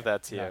 I'll give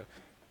that to you. No.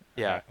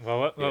 Yeah.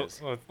 Alright, well,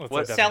 let's Yes. let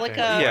What- Devin Celica, finish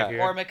right Yeah.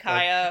 here. or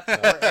Micaiah,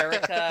 or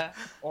Erica,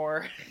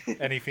 or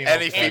Any female.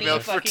 Any any female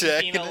fucking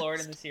protagonist. female lord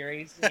in the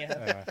series.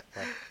 Yeah.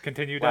 Well,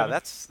 continue. Wow, Devin.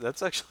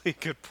 that's actually a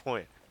good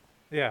point.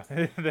 Yeah,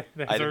 there's I a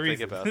didn't think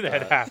reason about that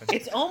that. happened.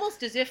 It's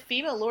almost as if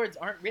female lords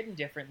aren't written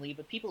differently,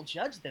 but people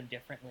judge them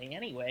differently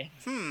anyway.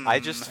 I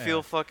just Yeah.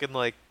 feel fucking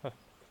like,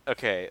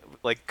 okay,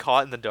 like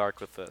caught in the dark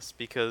with this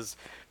because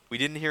we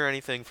didn't hear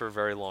anything for a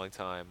very long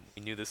time.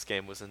 We knew this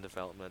game was in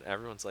development.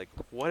 Everyone's like,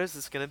 what is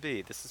this gonna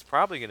be? This is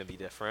probably gonna be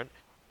different.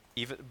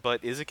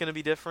 But is it gonna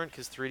be different?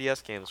 Because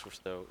 3DS games were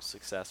so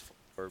successful,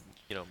 or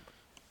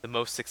the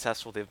most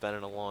successful they've been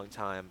in a long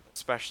time,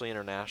 especially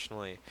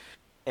internationally.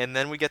 And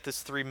then we get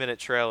this 3-minute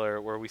trailer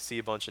where we see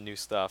a bunch of new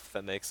stuff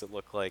that makes it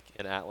look like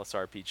an Atlas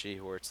RPG,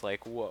 where it's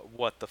like,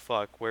 what the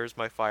fuck? Where's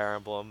my Fire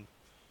Emblem?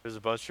 There's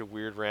a bunch of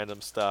weird random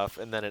stuff,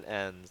 and then it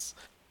ends.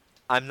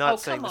 I'm not Oh,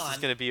 saying come this is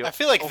on. going to be I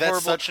feel like a that's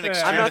horrible... such an Yeah,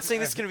 extreme. I'm not saying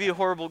this is going to be a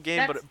horrible game,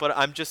 That's- but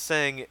I'm just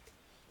saying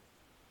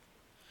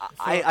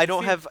I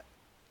don't see- have...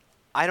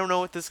 I don't know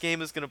what this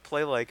game is going to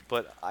play like,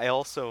 but I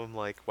also am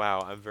like,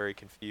 wow, I'm very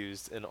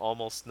confused and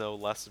almost know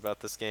less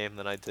about this game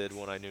than I did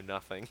when I knew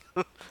nothing.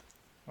 Well,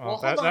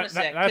 hold on a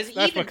sec, because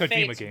that's even what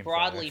Kojima Fates games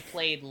broadly are.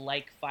 played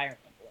like Fire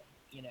Emblem,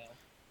 you know.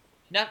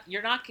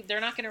 They're not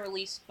going to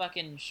release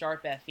fucking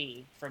Sharp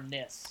FE from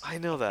this. I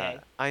know that.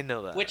 Okay. I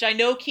know that. Which I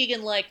know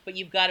Keegan liked, but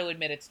you've got to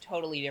admit it's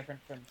totally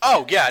different from.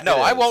 Oh yeah, no,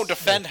 It I is. won't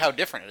defend how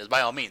different it is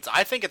by all means.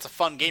 I think it's a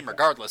fun game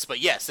regardless, but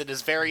yes, it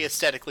is very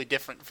aesthetically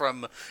different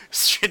from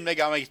Shin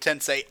Megami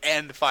Tensei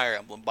and Fire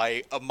Emblem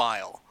by a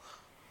mile.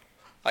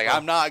 Like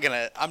I'm not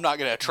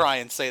gonna try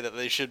and say that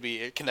they should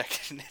be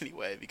connected in any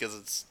way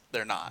because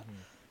they're not.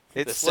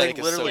 It's the like aesthetic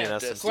is literally so an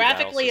different. SSD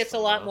Graphically, battle it's a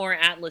system, lot though. more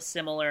Atlas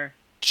similar.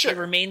 It Sure.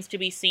 remains to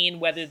be seen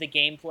whether the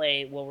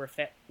gameplay will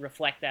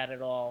reflect that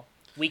at all.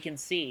 We can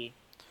see.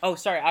 Oh,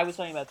 sorry, I was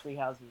talking about Three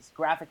Houses.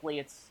 Graphically,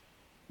 it's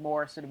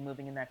more sort of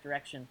moving in that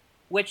direction.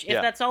 Which, if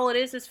Yeah. that's all it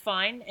is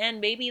fine.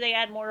 And maybe they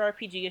add more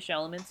RPG-ish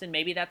elements, and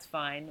maybe that's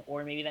fine.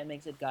 Or maybe that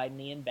makes it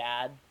Gaiden-y and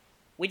bad.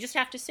 We just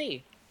have to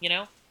see, you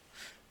know?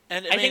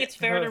 And I think it's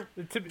fair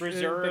to to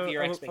reserve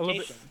your a little bit-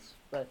 expectations.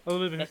 But A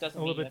little bit, That doesn't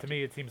a little mean you bit to have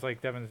me, it seems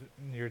like Devin,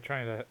 you're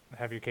trying to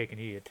have your cake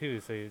and eat it too.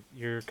 So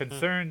you're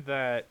concerned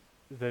that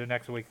the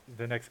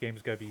next game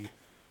is gonna be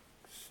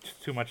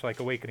too much like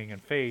Awakening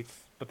and Fates,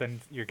 but then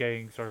you're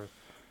getting sort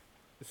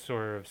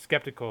of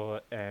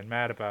skeptical and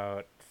mad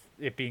about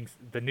it being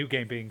the new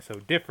game being so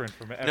different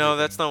from everything. No,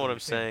 that's not what you've I'm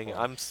seen saying.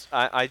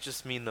 before. I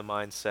just mean the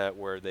mindset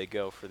where they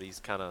go for these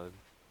kind of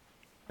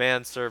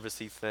fan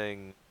servicey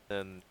thing,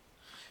 and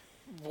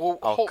Well,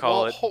 I'll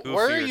call it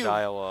where are goofier you?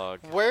 dialogue.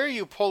 Where are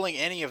you pulling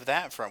any of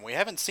that from? We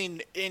haven't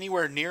seen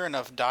anywhere near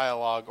enough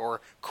dialogue or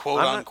quote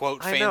I'm not-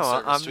 unquote I fan know,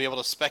 service I'm- to be able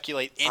to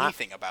speculate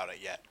anything about it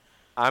yet.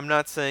 I'm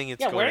not saying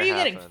it's yeah, going where are to you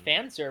happen. getting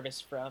fan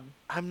service from?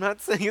 I'm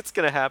not saying it's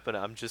going to happen.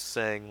 I'm just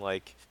saying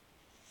like.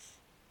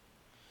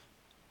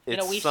 You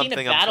know, it's we've seen a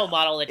something I'm- battle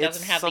model that it's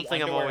doesn't have the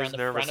something I'm underwear always on the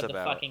nervous front of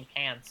the about. fucking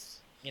pants.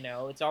 You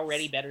know, it's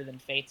already better than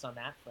Fates on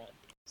that front.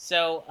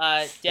 So,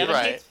 Devin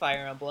Right. hates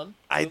Fire Emblem.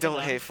 I Moving don't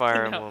on. hate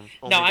Fire No. Emblem. No,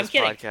 Only I'm this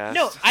kidding. podcast.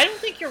 No, I don't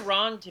think you're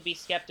wrong to be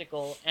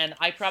skeptical, and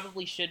I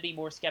probably should be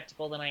more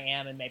skeptical than I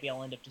am, and maybe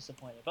I'll end up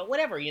disappointed. But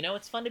whatever,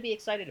 it's fun to be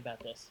excited about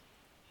this.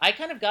 I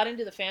kind of got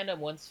into the fandom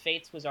once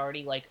Fates was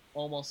already, like,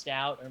 almost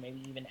out, or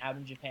maybe even out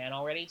in Japan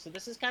already, so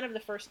this is kind of the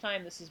first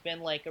time this has been,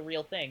 like, a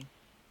real thing.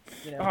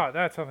 Oh,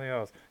 that's something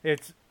else.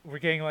 We're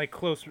getting like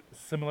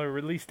similar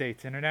release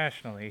dates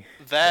internationally.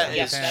 That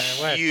Yeah, is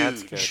that's-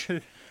 huge. That's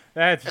good.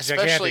 That's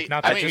Especially, gigantic.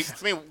 Not I that mean,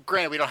 just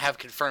granted, we don't have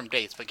confirmed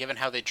dates, but given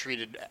how they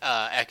treated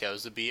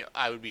Echoes,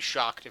 I would be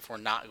shocked if we're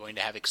not going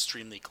to have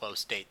extremely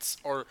close dates,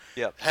 or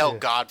Yep. hell, Yeah.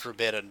 God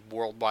forbid, a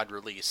worldwide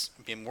release.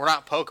 I mean, we're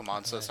not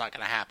Pokemon, so it's not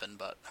going to happen.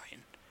 But I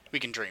mean, we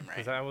can dream, right?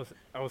 because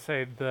I will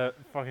say the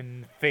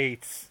fucking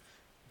Fates.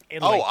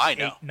 In Oh, like I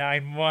know.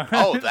 8-9 months.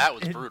 Oh, that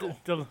was brutal.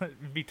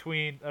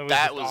 Between That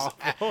just was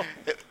awful.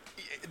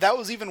 that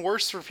was even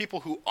worse for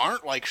people who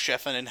aren't like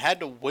Sheffin and had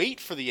to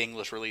wait for the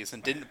English release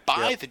and didn't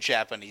buy Yep. the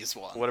Japanese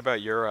one. What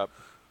about Europe?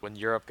 When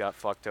Europe got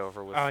fucked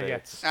over with Oh Fates?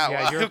 yes. Oh,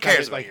 yeah, well, Europe who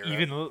cares got it,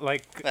 about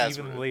like Europe? That's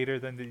even rude. later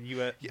than the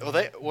U.S.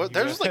 Yeah, well,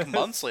 theirs was like US.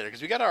 months later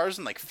because we got ours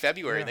in like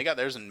February. Yeah. They got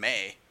theirs in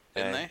May,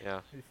 didn't Hey, they?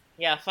 Yeah.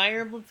 Yeah, Fire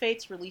Emblem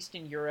Fates released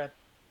in Europe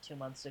 2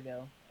 months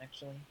ago,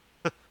 actually.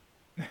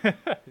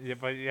 Yeah,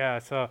 but yeah,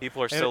 so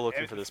People are still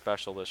looking for the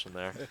special edition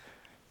there.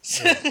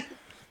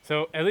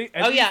 So at least.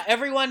 Oh yeah,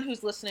 everyone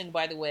who's listening,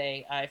 by the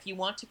way, if you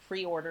want to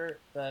pre-order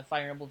the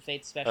Fire Emblem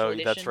Fates special Oh,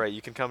 edition, that's right.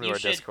 You can come to you our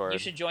should Discord. you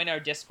should join our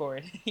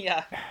Discord.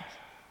 Yeah.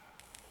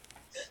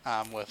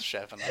 I'm with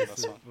Sheffin on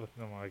this one.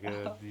 Oh my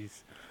god,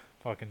 these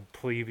fucking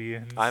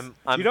plebeians. I'm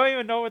You don't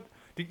even know what.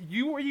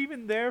 You were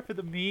even there for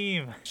the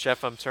meme.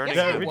 Chef. I'm turning.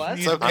 Yes, I That you- was.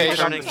 It's originated okay, I'm on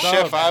turning- the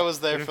Chef. sub. I was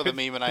there for the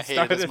meme, and I hate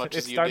it as much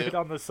as you started do.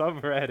 on the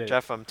subreddit.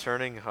 Chef, I'm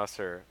turning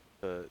Husser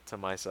to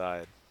my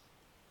side.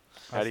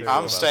 How do you Husser, feel I'm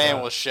about staying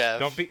that? with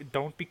Chef.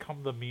 Don't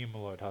become the meme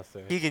lord,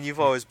 Husser. Keegan, you've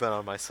always been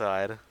on my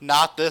side.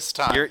 Not this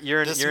time.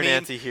 You're this an meme,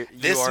 anti-hero.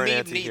 This You are an meme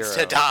anti-hero. needs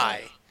to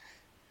die.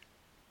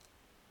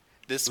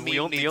 This The meme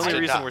only needs to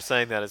reason die. we're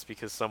saying that is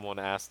because someone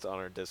asked on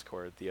our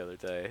Discord the other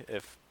day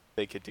if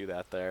they could do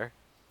that there.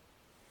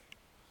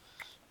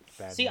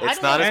 Bad See, meme. I It's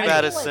don't not know, as I bad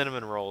feel as like-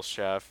 cinnamon rolls,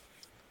 Chef.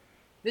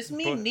 This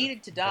meme But-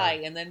 needed to die,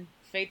 and then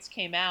Fates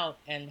came out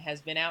and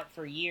has been out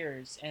for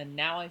years, and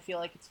now I feel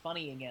like it's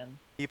funny again.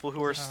 People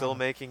who are still Oh.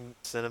 making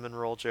cinnamon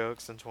roll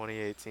jokes in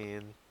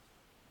 2018.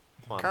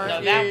 Come on, Current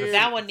No, man. year.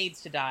 that one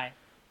needs to die.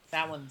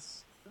 That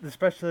one's The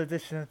special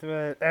edition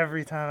thread.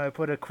 Every time I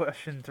put a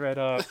question thread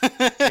up,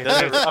 Doesn't-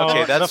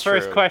 okay, the that's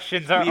first true.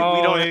 questions are We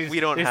don't- always. we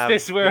don't is have-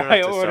 this we where don't have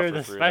I to order suffer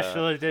the through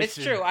special that. edition? it's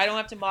true. I don't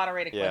have to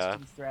moderate a Yeah.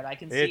 questions thread. I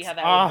can see It's how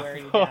that would wear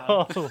you down.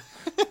 awful.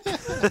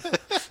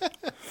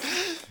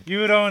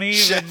 You don't even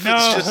Chef know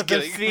is just the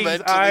getting things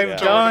mentally I've torn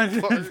done.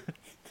 apart.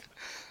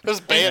 Just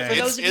And ban for him.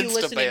 those of you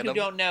listening Insta-ban who him.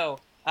 don't know,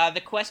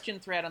 the question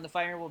thread on the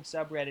Fire Emblem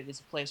subreddit is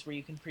a place where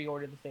you can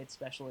pre-order the Fates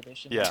special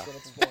edition. Yeah. That's what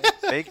it's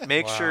for.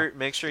 Make Wow.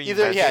 sure you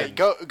Either mention,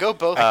 go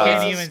both I I ways.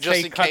 can't Uh, even just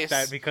say in cut case.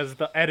 that because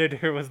the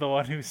editor was the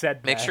one who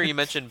said make that. sure you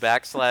mention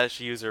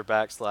 /user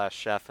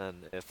 /Chefin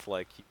if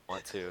like you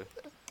want to.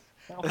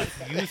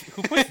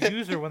 Who puts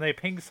user when they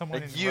ping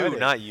someone in You, Reddit?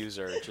 not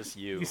user, just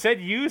you. You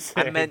said user.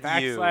 I meant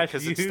you backslash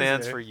because it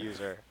stands user. for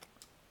user.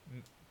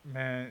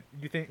 Man,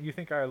 you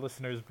think our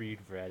listeners read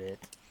Reddit?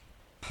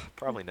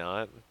 Probably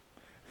not.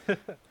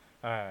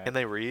 Alright. Can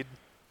they read?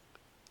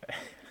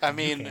 I You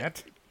mean,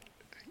 can't.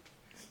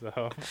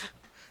 So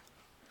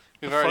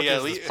we've The already fuck at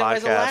is least. this So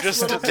as a podcast? last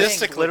Just little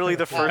statistically- Literally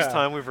the first Yeah.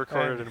 time we've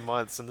recorded in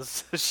months, and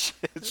this is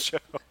a shit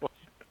show.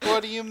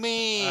 What do you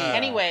mean?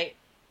 Anyway,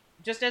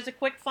 just as a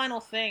quick final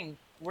thing,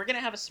 we're gonna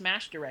have a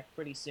Smash Direct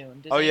pretty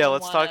soon. Does Oh, yeah,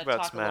 anyone let's wanna talk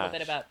about talk a little Smash.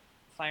 bit about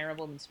Fire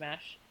Emblem and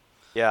Smash?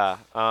 Yeah.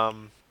 I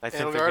think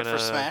It'll they're guard gonna.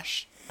 for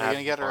Smash. Are you have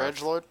gonna get our Mark.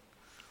 Edgelord?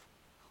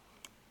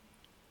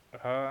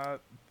 I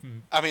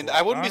mean, well,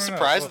 I wouldn't be don't know.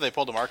 surprised Well, if they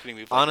pulled a marketing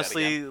move. Like that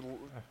again. Honestly,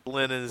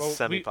 Lynn is Well, we-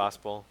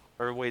 semi-possible.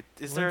 Or wait,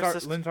 is there Lynn's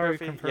assist Lynn's already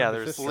trophy? confirmed Yeah,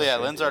 there's assist Well, yeah,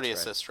 trophy. Lynn's already That's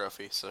right. assist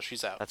trophy, so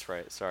she's out. That's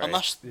right. Sorry.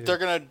 Unless Yeah. they're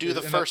gonna do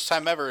the And first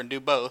time ever and do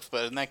both,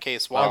 but in that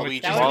case, Well,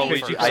 Waluigi that would would be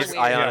be Waluigi, first. weird.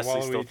 I Yeah,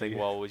 honestly still Waluigi. think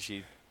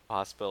Waluigi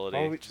possibility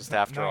Waluigi- just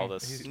after no, all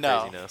this he's-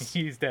 No. craziness.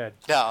 He's dead.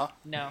 No,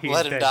 No. He's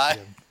Let him dead, die.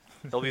 Jim.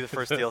 He'll be the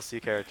first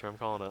DLC character. I'm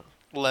calling it.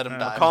 let him No.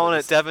 die. I'm calling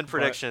it please. Devin But-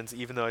 predictions,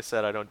 even though I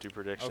said I don't do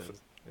predictions.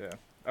 Also, yeah,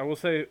 I will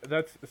say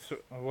that's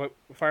what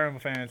Fire Emblem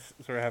fans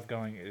sort of have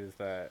going is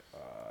that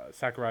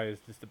Sakurai is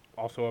just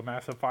also a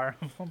massive Fire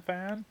Emblem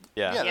fan.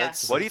 Yeah. Yeah, Yeah.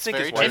 that's. What do you that's think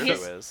his very And waifu true.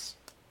 his- is?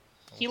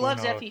 He Who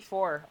loves knows?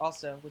 FE4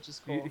 also, which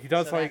is cool. He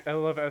does So like that- I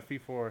love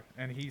FP4,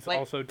 and he's Like-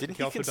 also Didn't he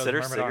he also does consider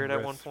Myrmidon Sigurd at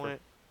Risk one for-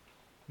 point?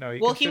 No,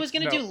 Well, he was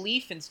gonna do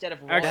Leaf instead of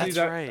Roll. Actually, That's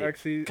that right.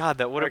 actually God,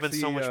 that would have been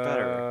so much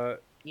better.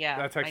 Yeah,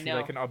 That's I actually know.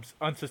 like an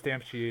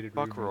unsubstantiated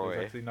Fuck rumor. Roy.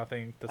 There's actually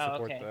nothing to Oh,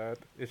 support okay. that.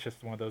 It's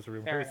just one of those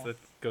rumors enough. that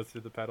goes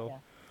through the pedal. Yeah.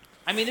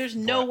 I mean, there's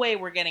no But- way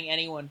we're getting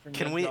anyone from.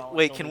 Can we Yggdrasil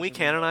wait? until Can there's we a revolt.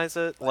 canonize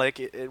it?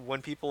 Like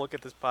when people look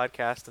at this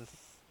podcast in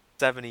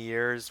 70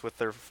 years with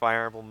their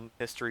Fire Emblem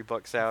history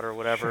books out or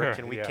whatever, Sure,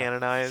 can we yeah.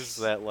 canonize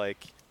that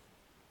like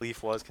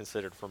Leaf was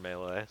considered for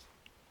Melee?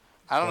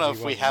 I don't Well, know he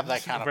if we wasn't. have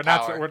that kind of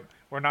we're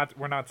power.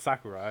 we're not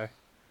Sakurai.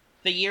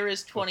 The year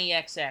is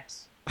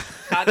 20XX.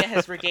 Kaga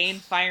has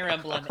regained Fire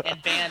Emblem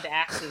and banned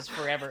axes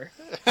forever.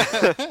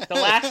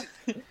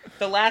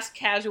 The last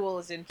casual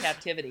is in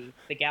captivity.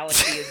 The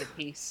galaxy is at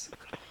peace.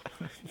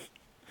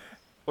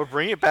 We're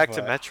bringing it back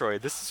to But-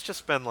 Metroid. This has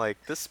just been like,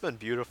 this has been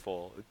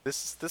beautiful.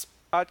 This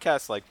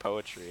podcast like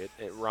poetry.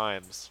 It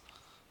rhymes.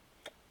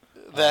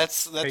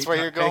 That's Hey, where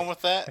no, you're going hey.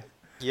 with that?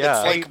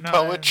 Yeah, It's like no,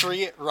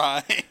 poetry, it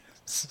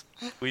rhymes.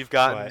 we've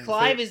gotten. What?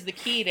 Clive is the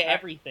key to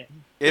everything.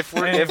 If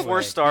we're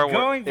Anyway, Star Wars,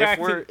 going back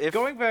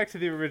if to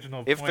the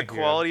original if the point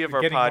quality here, of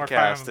our getting more Fire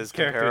podcast Emblem is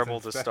characters comparable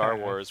in to Star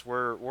Smash. Wars,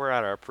 we're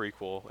at our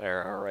prequel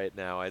era right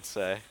now. I'd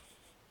say.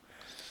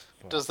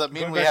 Does that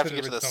mean Going we back have to the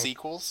get to the original-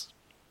 sequels?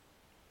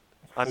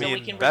 I So we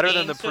mean, can better regain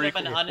than the sort of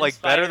an prequel,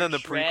 like better than the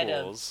uninspired shred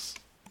of- prequels.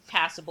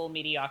 Passable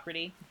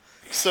mediocrity.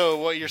 So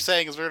what you're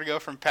saying is we're going to go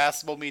from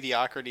passable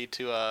mediocrity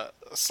to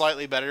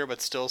slightly better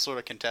but still sort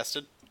of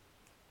contested?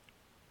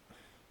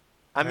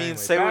 I mean, Anyway,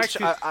 say back what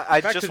to-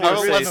 I back just to want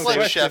the to say. let's original let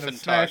question Chef of and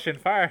Smash talk.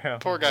 and Fire Emblem.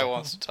 Poor guy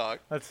wants to talk.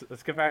 Let's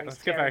get back He's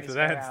let's get back tearing to his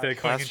that hair out.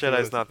 instead. Going Last into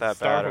Jedi's not that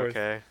Star bad, Wars.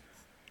 okay?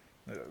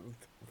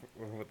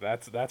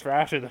 That's for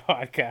after the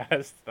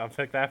podcast. I'll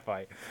pick that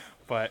fight.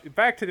 But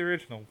back to the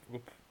original.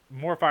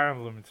 More Fire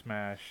Emblem and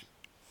Smash.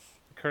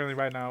 Currently,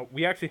 right now,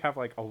 we actually have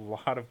like a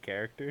lot of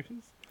characters,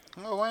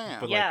 Oh, wow.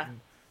 but Yeah. like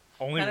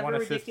only Kind of one a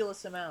assist.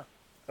 ridiculous amount.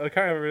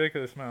 Kind of a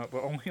ridiculous amount,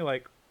 but only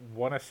like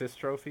one assist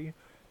trophy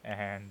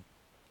and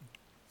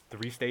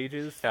 3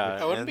 stages. Yeah.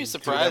 I wouldn't be and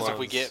surprised two if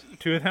we ones. get...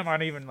 Two of them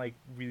aren't even like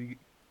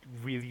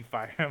really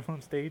Fire Emblem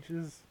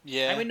stages.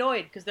 Yeah. I'm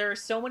annoyed because there are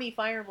so many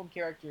Fire Emblem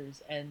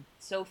characters and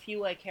so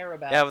few I care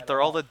about. Yeah, at but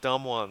they're all the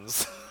dumb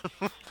ones.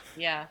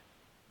 Yeah.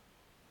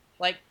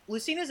 Like,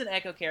 Lucina's an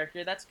Echo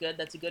character. That's good.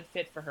 That's a good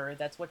fit for her.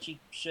 That's what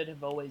she should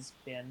have always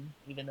been,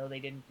 even though they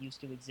didn't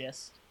used to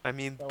exist. I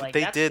mean, But, like,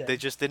 they that's did. good. They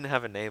just didn't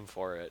have a name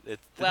for it.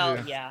 Well,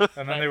 Yeah. yeah.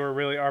 And then they were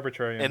really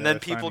arbitrary. in And their then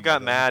people assigning got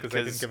of them, mad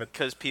they didn't give it-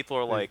 because people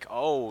are Yeah. like,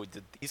 "Oh,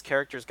 these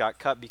characters got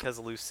cut because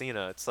of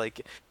Lucina." It's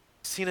like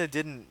Lucina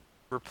didn't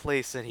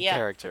replace any Yeah.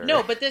 character.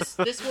 No, but this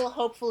will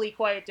hopefully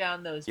quiet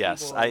down those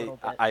yes, people a little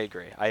bit. I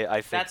agree.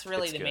 I think That's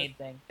really it's the good. main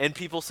thing. And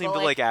people seem But,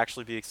 to like-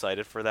 actually be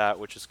excited for that,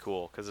 which is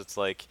cool because it's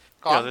like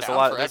Oh, you know, I'm there's a down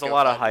lot for there's a Echo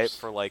lot of hype fighters.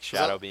 for like that-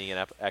 Shadow being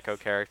an Echo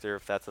character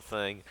if that's a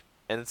thing,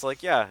 and it's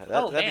like yeah,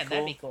 Oh that'd man, be cool.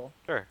 that'd be cool.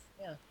 Sure.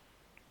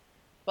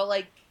 But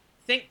like,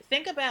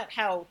 think about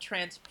how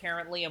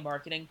transparently a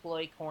marketing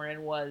ploy Corrin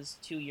was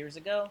 2 years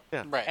ago,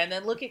 Right. and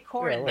then look at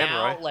Corrin Yeah, right.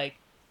 now. Right. Like,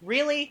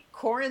 really,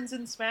 Corrin's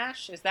in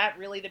Smash? Is that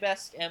really the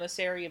best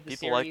emissary of the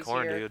People like series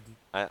Corn, here? dude.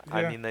 I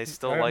Yeah. mean, they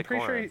still I'm like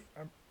pretty Corn.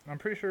 sure, I'm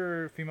pretty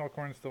sure female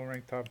Corn still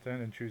ranked top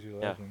 10 in Choose Your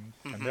Yeah. Legends,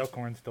 and Mhm. male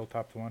Corn still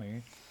top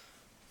 20.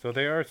 So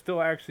they are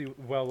still actually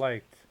well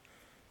liked,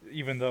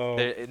 even though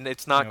And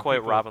it's not you know, quite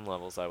people- Robin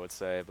levels, I would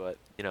say, but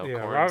you know, yeah,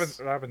 Corn's-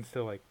 Robin's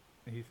still like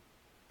he's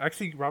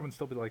actually Robin's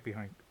still be like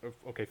behind.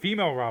 Okay,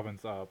 female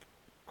Robin's up,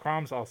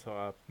 Crom's also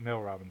up,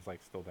 male Robin's like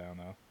still down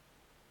though,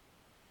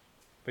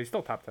 but he's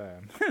still top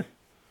 10.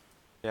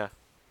 Yeah.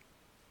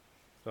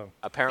 So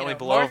apparently You know,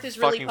 below Marth is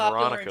really fucking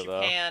popular Veronica in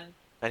though. Japan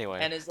Anyway,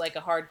 and is like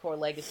a hardcore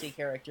legacy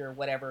character.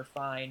 Whatever,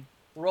 fine.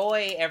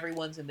 Roy,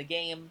 everyone's in the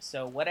game,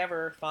 so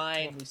whatever,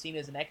 fine.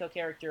 Lucina's an Echo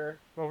character.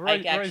 well,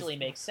 Ike actually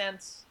makes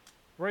sense.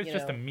 Roy's you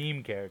just a know.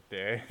 meme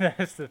character.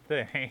 That's the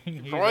thing.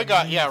 He's Roy a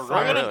got meme Roy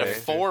got into really.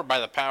 4 by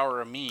the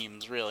power of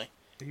memes, really.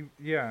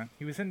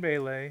 He was in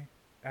Melee.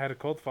 Had a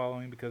cult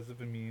following because of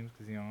the memes.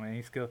 Because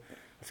any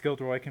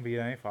skilled Roy can beat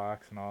any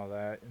fox and all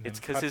that. And it's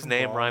then because cut his from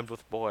name ball. rhymed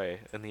with boy,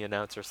 and the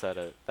announcer said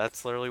it.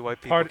 That's literally why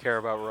people Part- care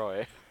about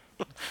Roy.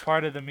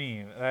 Part of the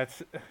meme. That's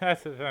the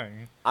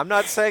thing. I'm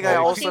not saying I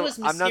Well, he also. was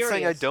I'm not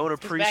saying I mysterious, don't 'cause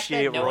back then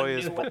appreciate no one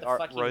Roy's knew what the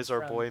fuck he Roy's was our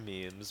from. boy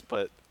memes,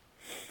 but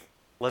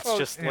let's Well,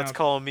 just you let's know.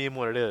 call a meme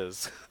what it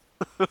is.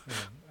 Yeah.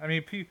 I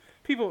mean,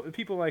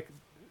 people like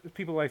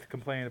to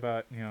complain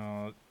about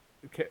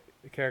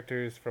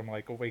characters from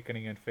like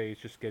Awakening and Phase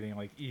just getting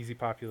like easy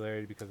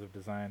popularity because of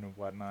design and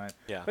whatnot.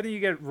 Yeah. But then you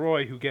get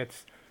Roy who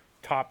gets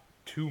top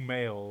 2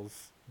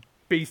 males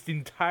based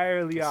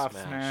entirely To off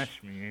Smash. Smash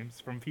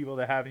memes from people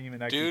that haven't even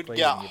actually Dude played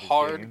got any of his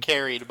hard games.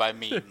 carried by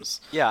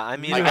memes. Yeah, I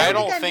mean, Like, Yeah. I I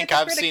don't think I'm think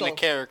I've seen a hypocritical.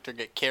 character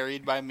get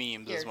carried by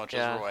memes as Here. much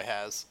Yeah. as Roy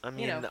has. I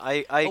mean, know,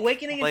 I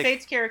Awakening like, and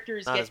Fate's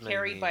characters not get as many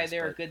carried by memes,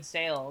 their but- good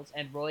sales,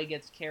 and Roy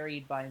gets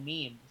carried by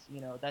memes.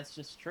 That's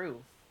just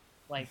true.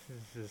 Like,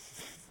 This is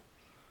just-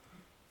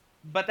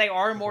 but they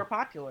are more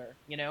popular.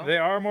 They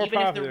are more even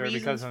if popular the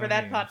reasons because of for the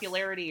that memes.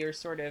 popularity are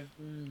sort of,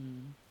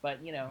 but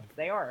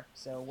they are.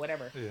 So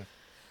whatever. Yeah.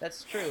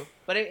 That's true.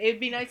 But it'd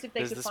be nice if they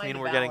does could this find mean a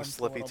we're getting balance a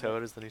Slippy little bit.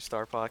 Toad as the new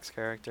Star Fox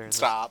character? in this-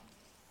 Stop.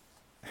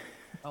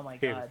 Oh my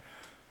Here. god.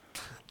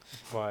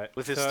 But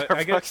With his so Star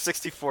I Fox guess,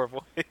 64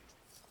 voice.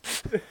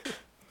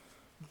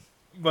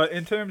 but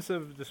in terms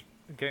of this,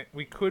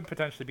 we could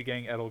potentially be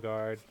getting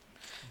Edelgard,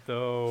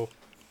 though.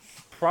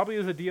 Probably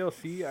as a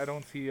DLC, I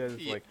don't see as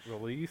Ye- like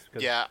release.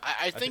 Cause Yeah,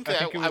 I think I that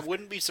think it I was-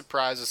 wouldn't be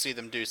surprised to see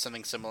them do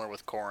something similar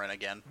with Corrin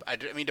again. I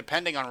mean,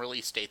 depending on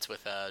release dates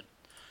with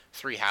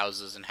Three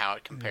Houses and how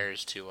it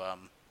compares to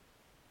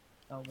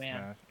Oh man.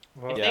 Yeah.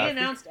 Well, If Yeah. they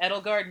announced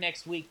Edelgard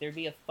next week, there'd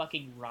be a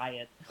fucking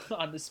riot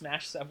on the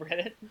Smash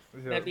subreddit.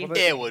 that'd be-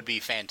 It would be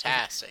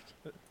fantastic.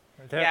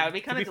 Yeah, it'd be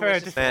to kinda fair,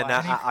 delicious just- to Man,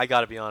 watch. now, I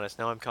gotta be honest.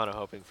 Now I'm kind of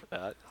hoping for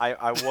that.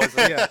 I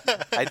wasn't. Yeah.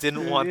 I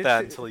didn't want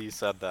that until you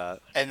said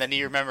that. And then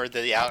you remembered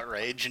the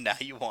outrage, and now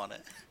you want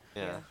it.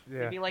 Yeah. Yeah.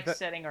 It'd be like that-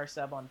 setting our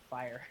sub on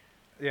fire.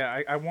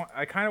 Yeah,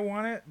 I kind of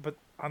want it, but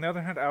on the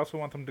other hand, I also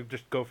want them to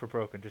just go for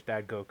broke and just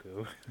add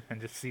Goku and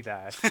just see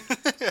that.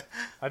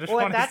 I just Well,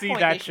 at want to that see point,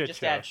 that they should shit just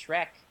show. add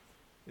Shrek.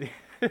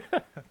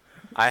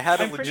 I had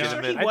a I'm pretty sure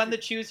legitimate. he won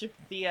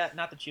the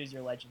not the Choose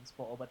Your Legends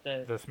poll, but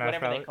The Smash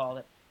whatever they ballot? called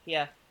it.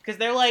 Yeah, because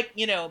they're like,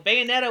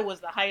 Bayonetta was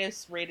the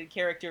highest rated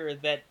character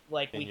that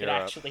like In we could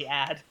Europe. actually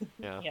add.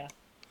 Yeah. yeah.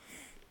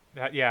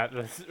 Yeah,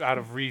 that's out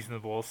of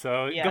reasonable.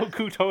 So Yeah.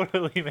 Goku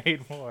totally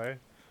made more.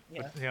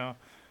 Yeah. But, Yeah.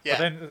 But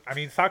then, I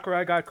mean,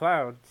 Sakurai got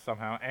Cloud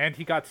somehow, and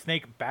he got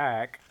Snake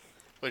back.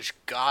 Which,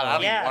 God, I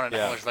don't Yeah. even want to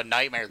know Yeah. how much of a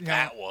nightmare Yeah.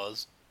 that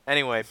was.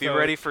 Anyway, be So-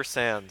 ready for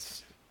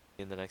Sans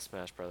in the next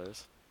Smash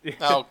Brothers.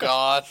 Oh,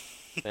 God.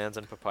 Sans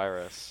and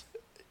Papyrus.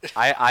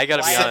 I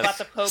gotta Why be about honest.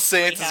 the Pope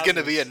Sans three is going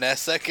to be a houses?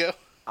 Ness Echo.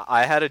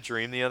 I had a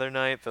dream the other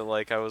night that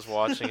like I was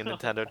watching a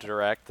Nintendo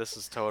Direct. This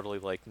is totally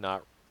like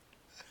not.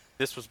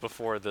 This was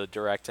before the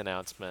Direct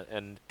announcement,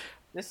 and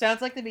This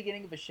sounds like the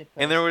beginning of a shit.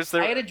 there was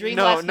I had a dream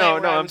no last no night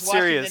no where I I'm was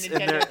watching the serious and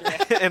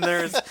Nintendo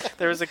Direct.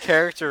 there was a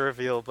character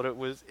reveal, but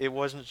it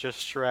wasn't just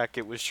Shrek.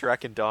 It was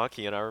Shrek and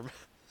Donkey, and I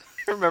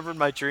remembered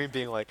my dream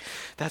being like,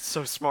 that's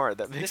so smart.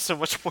 That makes so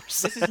much more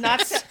sense.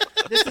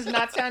 This is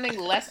not sounding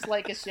less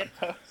like a shit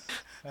post.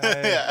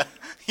 Yeah.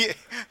 You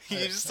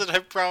just said, I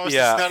promise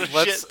Yeah, it's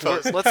not a shit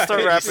post. let's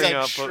start You wrapping said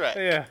up. Shrek.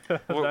 Yeah.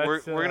 We're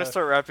gonna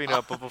start wrapping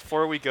up, but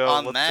before we go,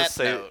 On let's that just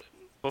say note,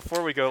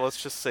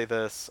 let's just say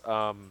this.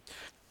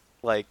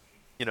 Like,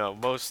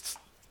 most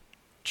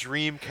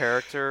dream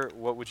character.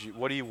 What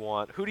do you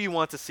want? Who do you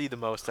want to see the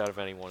most out of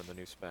anyone in the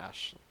new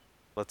Smash?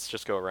 Let's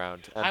just go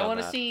around. I want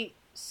to see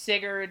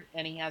Sigurd,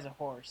 and he has a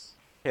horse.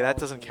 Hey, that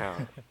doesn't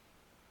count.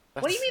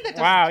 What do you mean that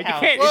doesn't Wow, you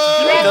count? can't.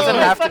 Whoa! It doesn't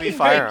He's a have to be fucking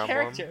Fire great Emblem.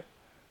 character.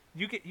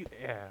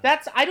 Yeah.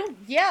 That's I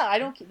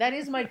don't. That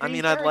is my. I Dream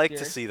mean, I'd like to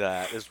character. see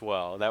that as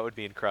well. That would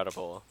be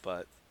incredible.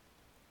 But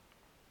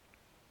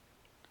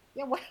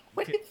Yeah, what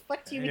the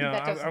fuck do you mean Yeah,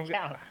 that I'm- doesn't I'm g-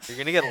 count? you're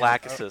gonna get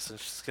Lachesis, and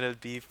she's gonna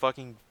be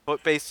fucking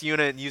foot-based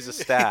unit and use a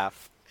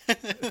staff.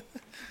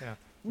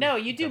 No,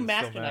 you do I'm so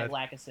Master mad. Knight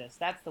Lack Assist.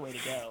 That's the way to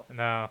go.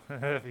 No,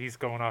 he's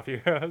going off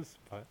heroes.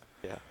 But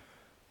Yeah.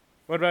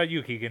 what about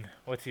you, Keegan?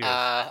 What's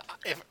yours?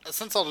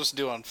 since I'll just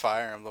do on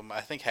Fire Emblem,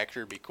 I think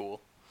Hector would be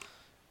cool.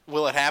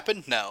 Will it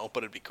happen? No,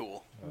 but it'd be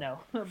cool.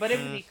 No, but it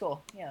would be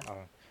cool. Yeah.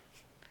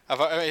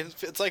 I mean,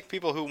 it's like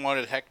people who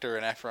wanted Hector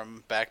and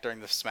Ephraim back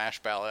during the Smash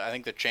ballot. I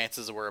think the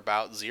chances were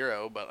about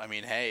 0, but I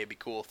mean, hey, it'd be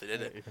cool if they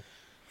did it.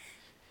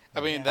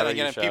 I mean, Yeah. then How about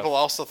you, again, Chef? people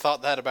also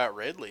thought that about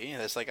Ridley.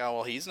 And it's like, oh,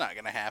 well, he's not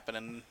going to happen,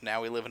 and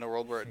now we live in a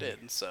world where it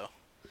did, so...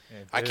 Yeah,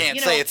 I there's- can't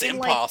say it's in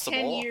impossible.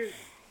 Like 10 years,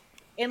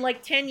 in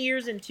like 10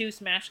 years and 2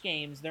 Smash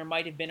games, there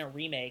might have been a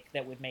remake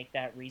that would make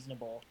that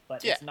reasonable,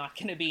 but Yeah. it's not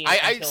going to be.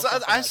 I until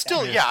something like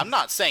still, that. yeah, I'm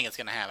not saying it's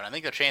going to happen. I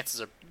think the chances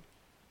are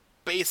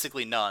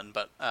basically none,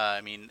 but,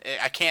 I mean,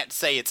 I can't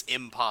say it's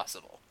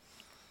impossible.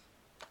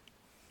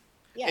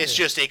 Yeah. It's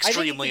just I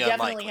extremely think it could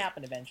definitely unlikely.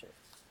 happen eventually.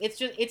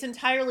 It's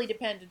entirely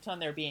dependent on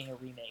there being a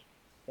remake,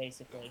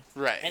 basically.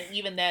 Right. And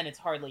even then, it's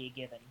hardly a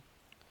given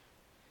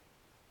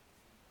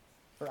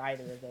for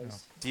either of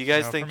those. Do you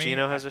guys No, think for me,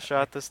 Gino has a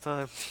shot this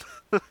time?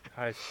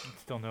 I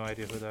still no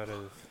idea who that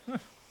is.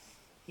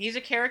 He's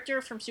a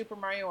character from Super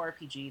Mario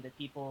RPG that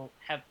people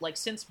have, like,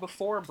 since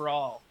before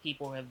Brawl,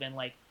 people have been,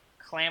 like,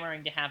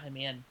 clamoring to have him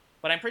in.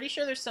 But I'm pretty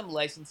sure there's some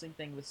licensing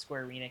thing with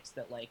Square Enix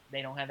that, like,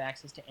 they don't have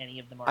access to any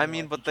of the Mario I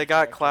mean, but RPG they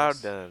got characters. Cloud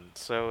then,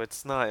 so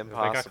it's not They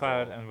impossible. got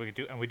Cloud, and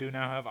we do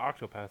now have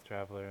Octopath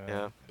Traveler.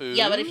 Yeah.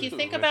 Yeah, but if you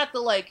think Ooh. about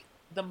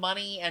the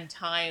money and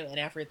time and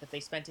effort that they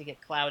spent to get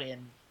Cloud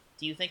in,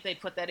 do you think they'd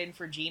put that in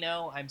for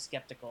Geno? I'm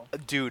skeptical.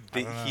 Dude,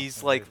 I don't know.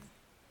 he's like,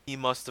 he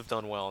must have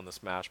done well in the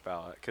Smash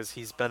ballot because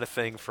he's been a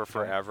thing for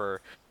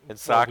forever, and Well, we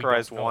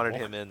Sakurai's don't know. wanted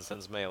him in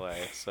since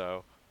Melee.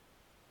 So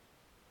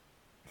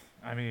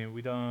I mean,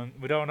 we don't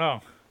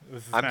know. It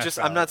was a Smash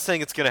I'm ballot. not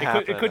saying it's gonna It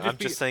happen. could just I'm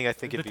be- just saying I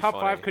think the it'd be top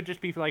funny. 5 could just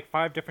be like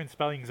 5 different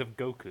spellings of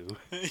Goku.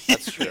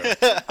 That's true.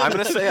 I'm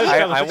gonna say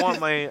I want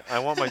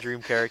my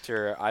dream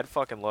character. I'd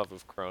fucking love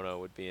if Chrono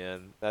would be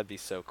in. That'd be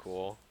so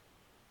cool.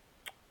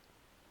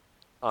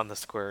 On the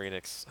Square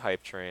Enix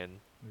hype train.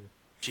 Yeah.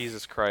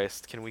 Jesus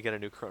Christ, can we get a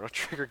new Chrono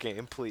Trigger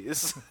game,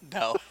 please?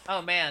 No.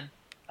 Oh man.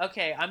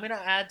 Okay, I'm gonna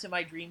add to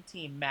my dream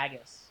team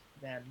Magus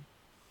then.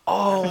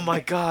 Oh my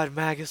God,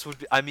 Magus would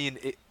be. I mean,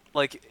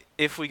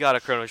 if we got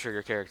a Chrono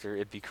Trigger character,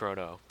 it'd be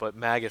Chrono. But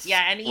Magus.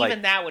 Yeah, and like,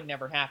 even that would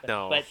never happen.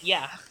 No. But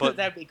yeah, But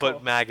that'd be cool.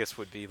 But Magus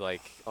would be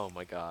like, oh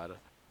my God,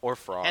 or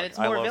Frog. And it's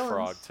I more love villains.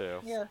 Frog too.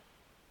 Yeah.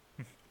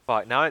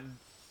 Fuck. Now,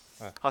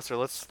 Huh. Hustler,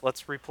 let's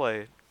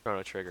replay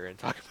Chrono Trigger and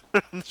talk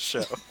about it on the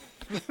show.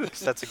 'Cause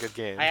that's a good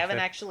game. I haven't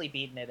actually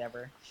beaten it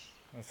ever.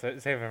 Let's save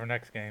it for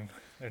next game.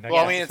 Or next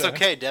Well, I mean, it's episode.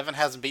 okay. Devin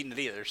hasn't beaten it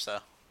either, so.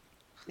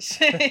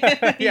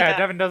 Yeah,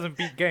 Devin doesn't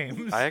beat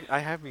games. I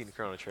have beaten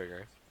Chrono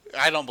Trigger.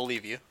 I don't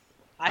believe you.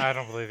 I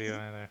don't believe you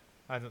either.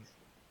 I don't.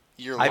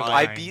 You're I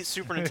lying. beat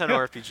Super Nintendo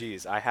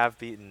RPGs. I have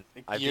beaten.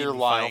 I've You're beaten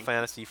lying.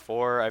 Final Fantasy IV.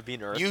 I've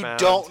beaten Earthbound.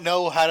 You don't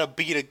know how to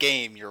beat a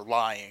game. You're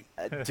lying.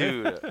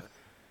 Dude.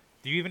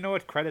 Do you even know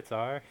what credits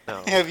are?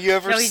 No. Have you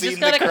ever No, he's seen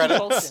just the got a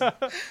credits?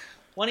 compulsion.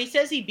 When he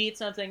says he beat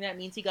something, that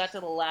means he got to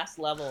the last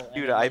level. and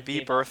Dude, then I he beat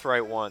gave up.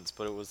 Birthright once,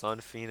 but it was on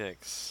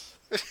Phoenix.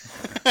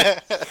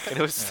 And it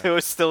was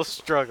still a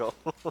struggle.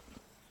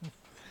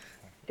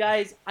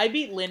 Guys, I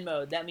beat Lin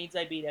mode. That means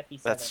I beat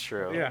FE7. That's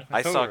true. Yeah,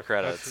 I that's saw over.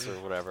 credits That's-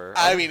 or whatever.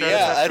 I Oh, mean, credits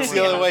yeah, are that's the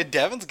cool. only way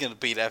Devin's gonna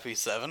beat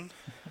FE7.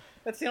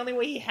 That's the only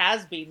way he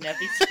has beaten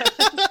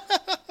FE7.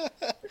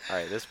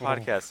 Alright, this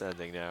podcast's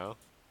ending now.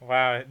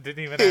 Wow, it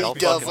didn't even He ask Don't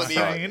me fucking my doesn't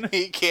suck. even. name.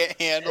 He can't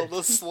handle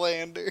the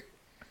slander.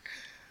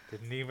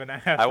 Didn't even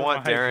ask. I for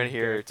want my Darren hygiene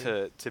here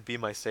character. to be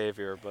my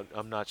savior, but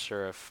I'm not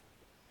sure if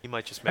he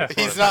might just make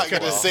fun He's of not me as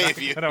gonna well. save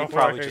you. Gonna He'd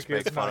probably work, just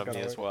it's make not fun of gonna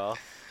me as work. well.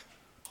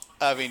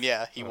 I mean,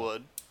 yeah, he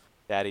would.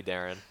 Daddy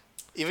Darren.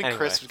 Even Anyway.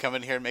 Chris would come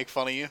in here and make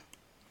fun of you.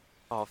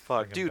 Oh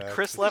fuck, Bring him dude! back.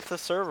 Chris left the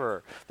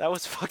server. That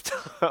was fucked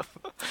up.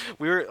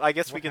 I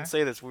guess we What can hap-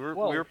 say this. We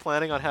Whoa. were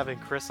planning on having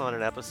Chris on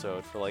an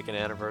episode for like an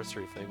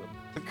anniversary thing,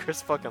 but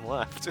Chris fucking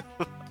left.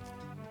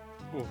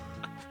 Oof.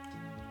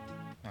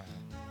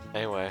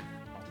 Anyway,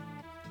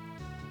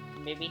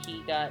 Maybe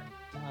he got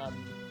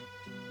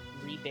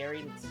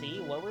reburied at sea.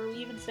 What were we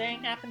even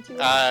saying happened to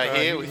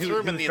him? He threw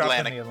him in the was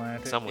dropped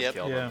Atlantic. someone Yep.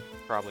 killed Yeah. him.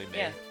 Probably me.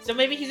 yeah. So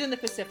maybe he's in the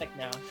Pacific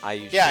now. I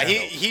usually Yeah,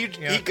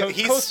 don't.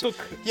 he's coastal,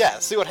 yeah.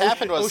 See what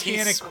happened was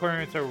oceanic he's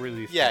currents are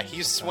really Yeah, strange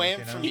he sometimes,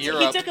 swam from He,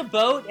 Europe. he took a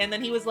boat and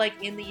then he was like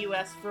in the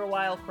U.S. for a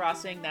while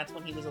crossing. That's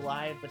when he was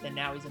alive, but then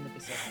now he's in the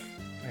Pacific.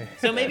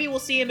 So maybe we'll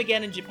see him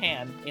again in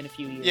Japan in a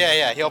few years.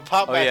 Yeah, he'll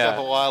pop Oh, back yeah. up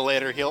a while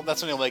later.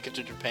 That's when he'll make it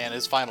to Japan,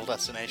 his final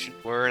destination.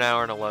 We're an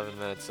hour and 11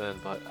 minutes in,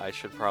 but I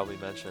should probably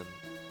mention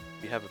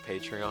we have a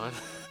Patreon.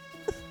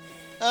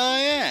 Oh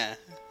yeah,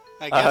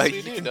 I guess we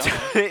you do, can don't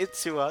we? donate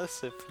to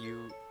us if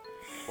you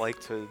like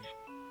to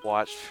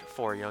watch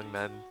four young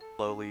men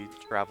slowly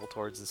travel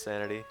towards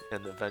insanity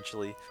and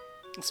eventually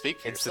Speak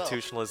for yourself.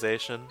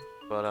 institutionalization.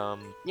 But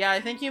Yeah, I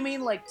think you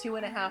mean like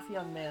 2.5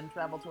 young men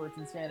travel towards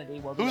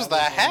insanity. While Who's the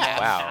the others are half?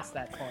 Wow. Past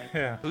that point.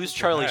 Yeah. who's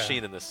Charlie Yeah.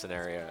 Sheen in this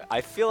scenario?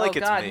 I feel like oh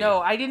it's god, me. no!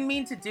 I didn't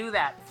mean to do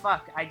that.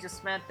 Fuck! I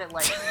just meant that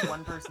like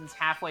one person's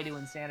halfway to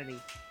insanity.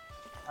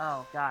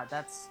 Oh god,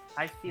 that's.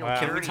 I feel. Wow.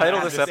 Can we dirty title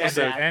to this have said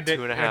episode that. End it,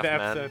 2.5 end the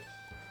men? episode.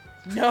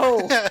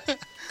 No,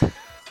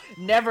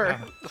 never.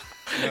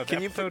 No, the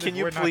Can you episode can is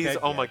you We're Not please? Dead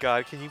Oh Yet. my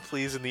god! Can you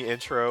please in the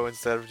intro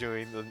instead of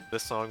doing the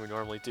song we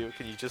normally do?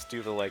 Can you just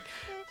do the like,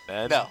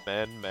 man, No.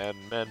 man,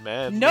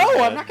 man? No, I'm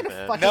man, not gonna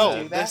man, fucking No,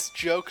 do that. this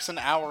joke's an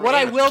hour. What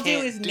in. I will do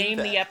Can't is name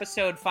that. the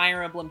episode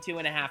 "Fire Emblem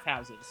 2.5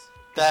 Houses."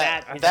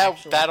 That is That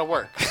actually- that'll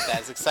work.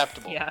 That's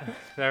acceptable. Yeah.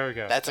 There we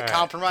go. That's a All right.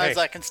 compromise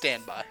Hey, I can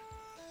stand by.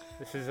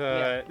 this is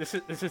Yeah.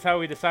 this is how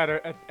we decide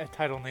our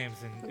title names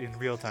in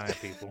real time,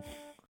 people.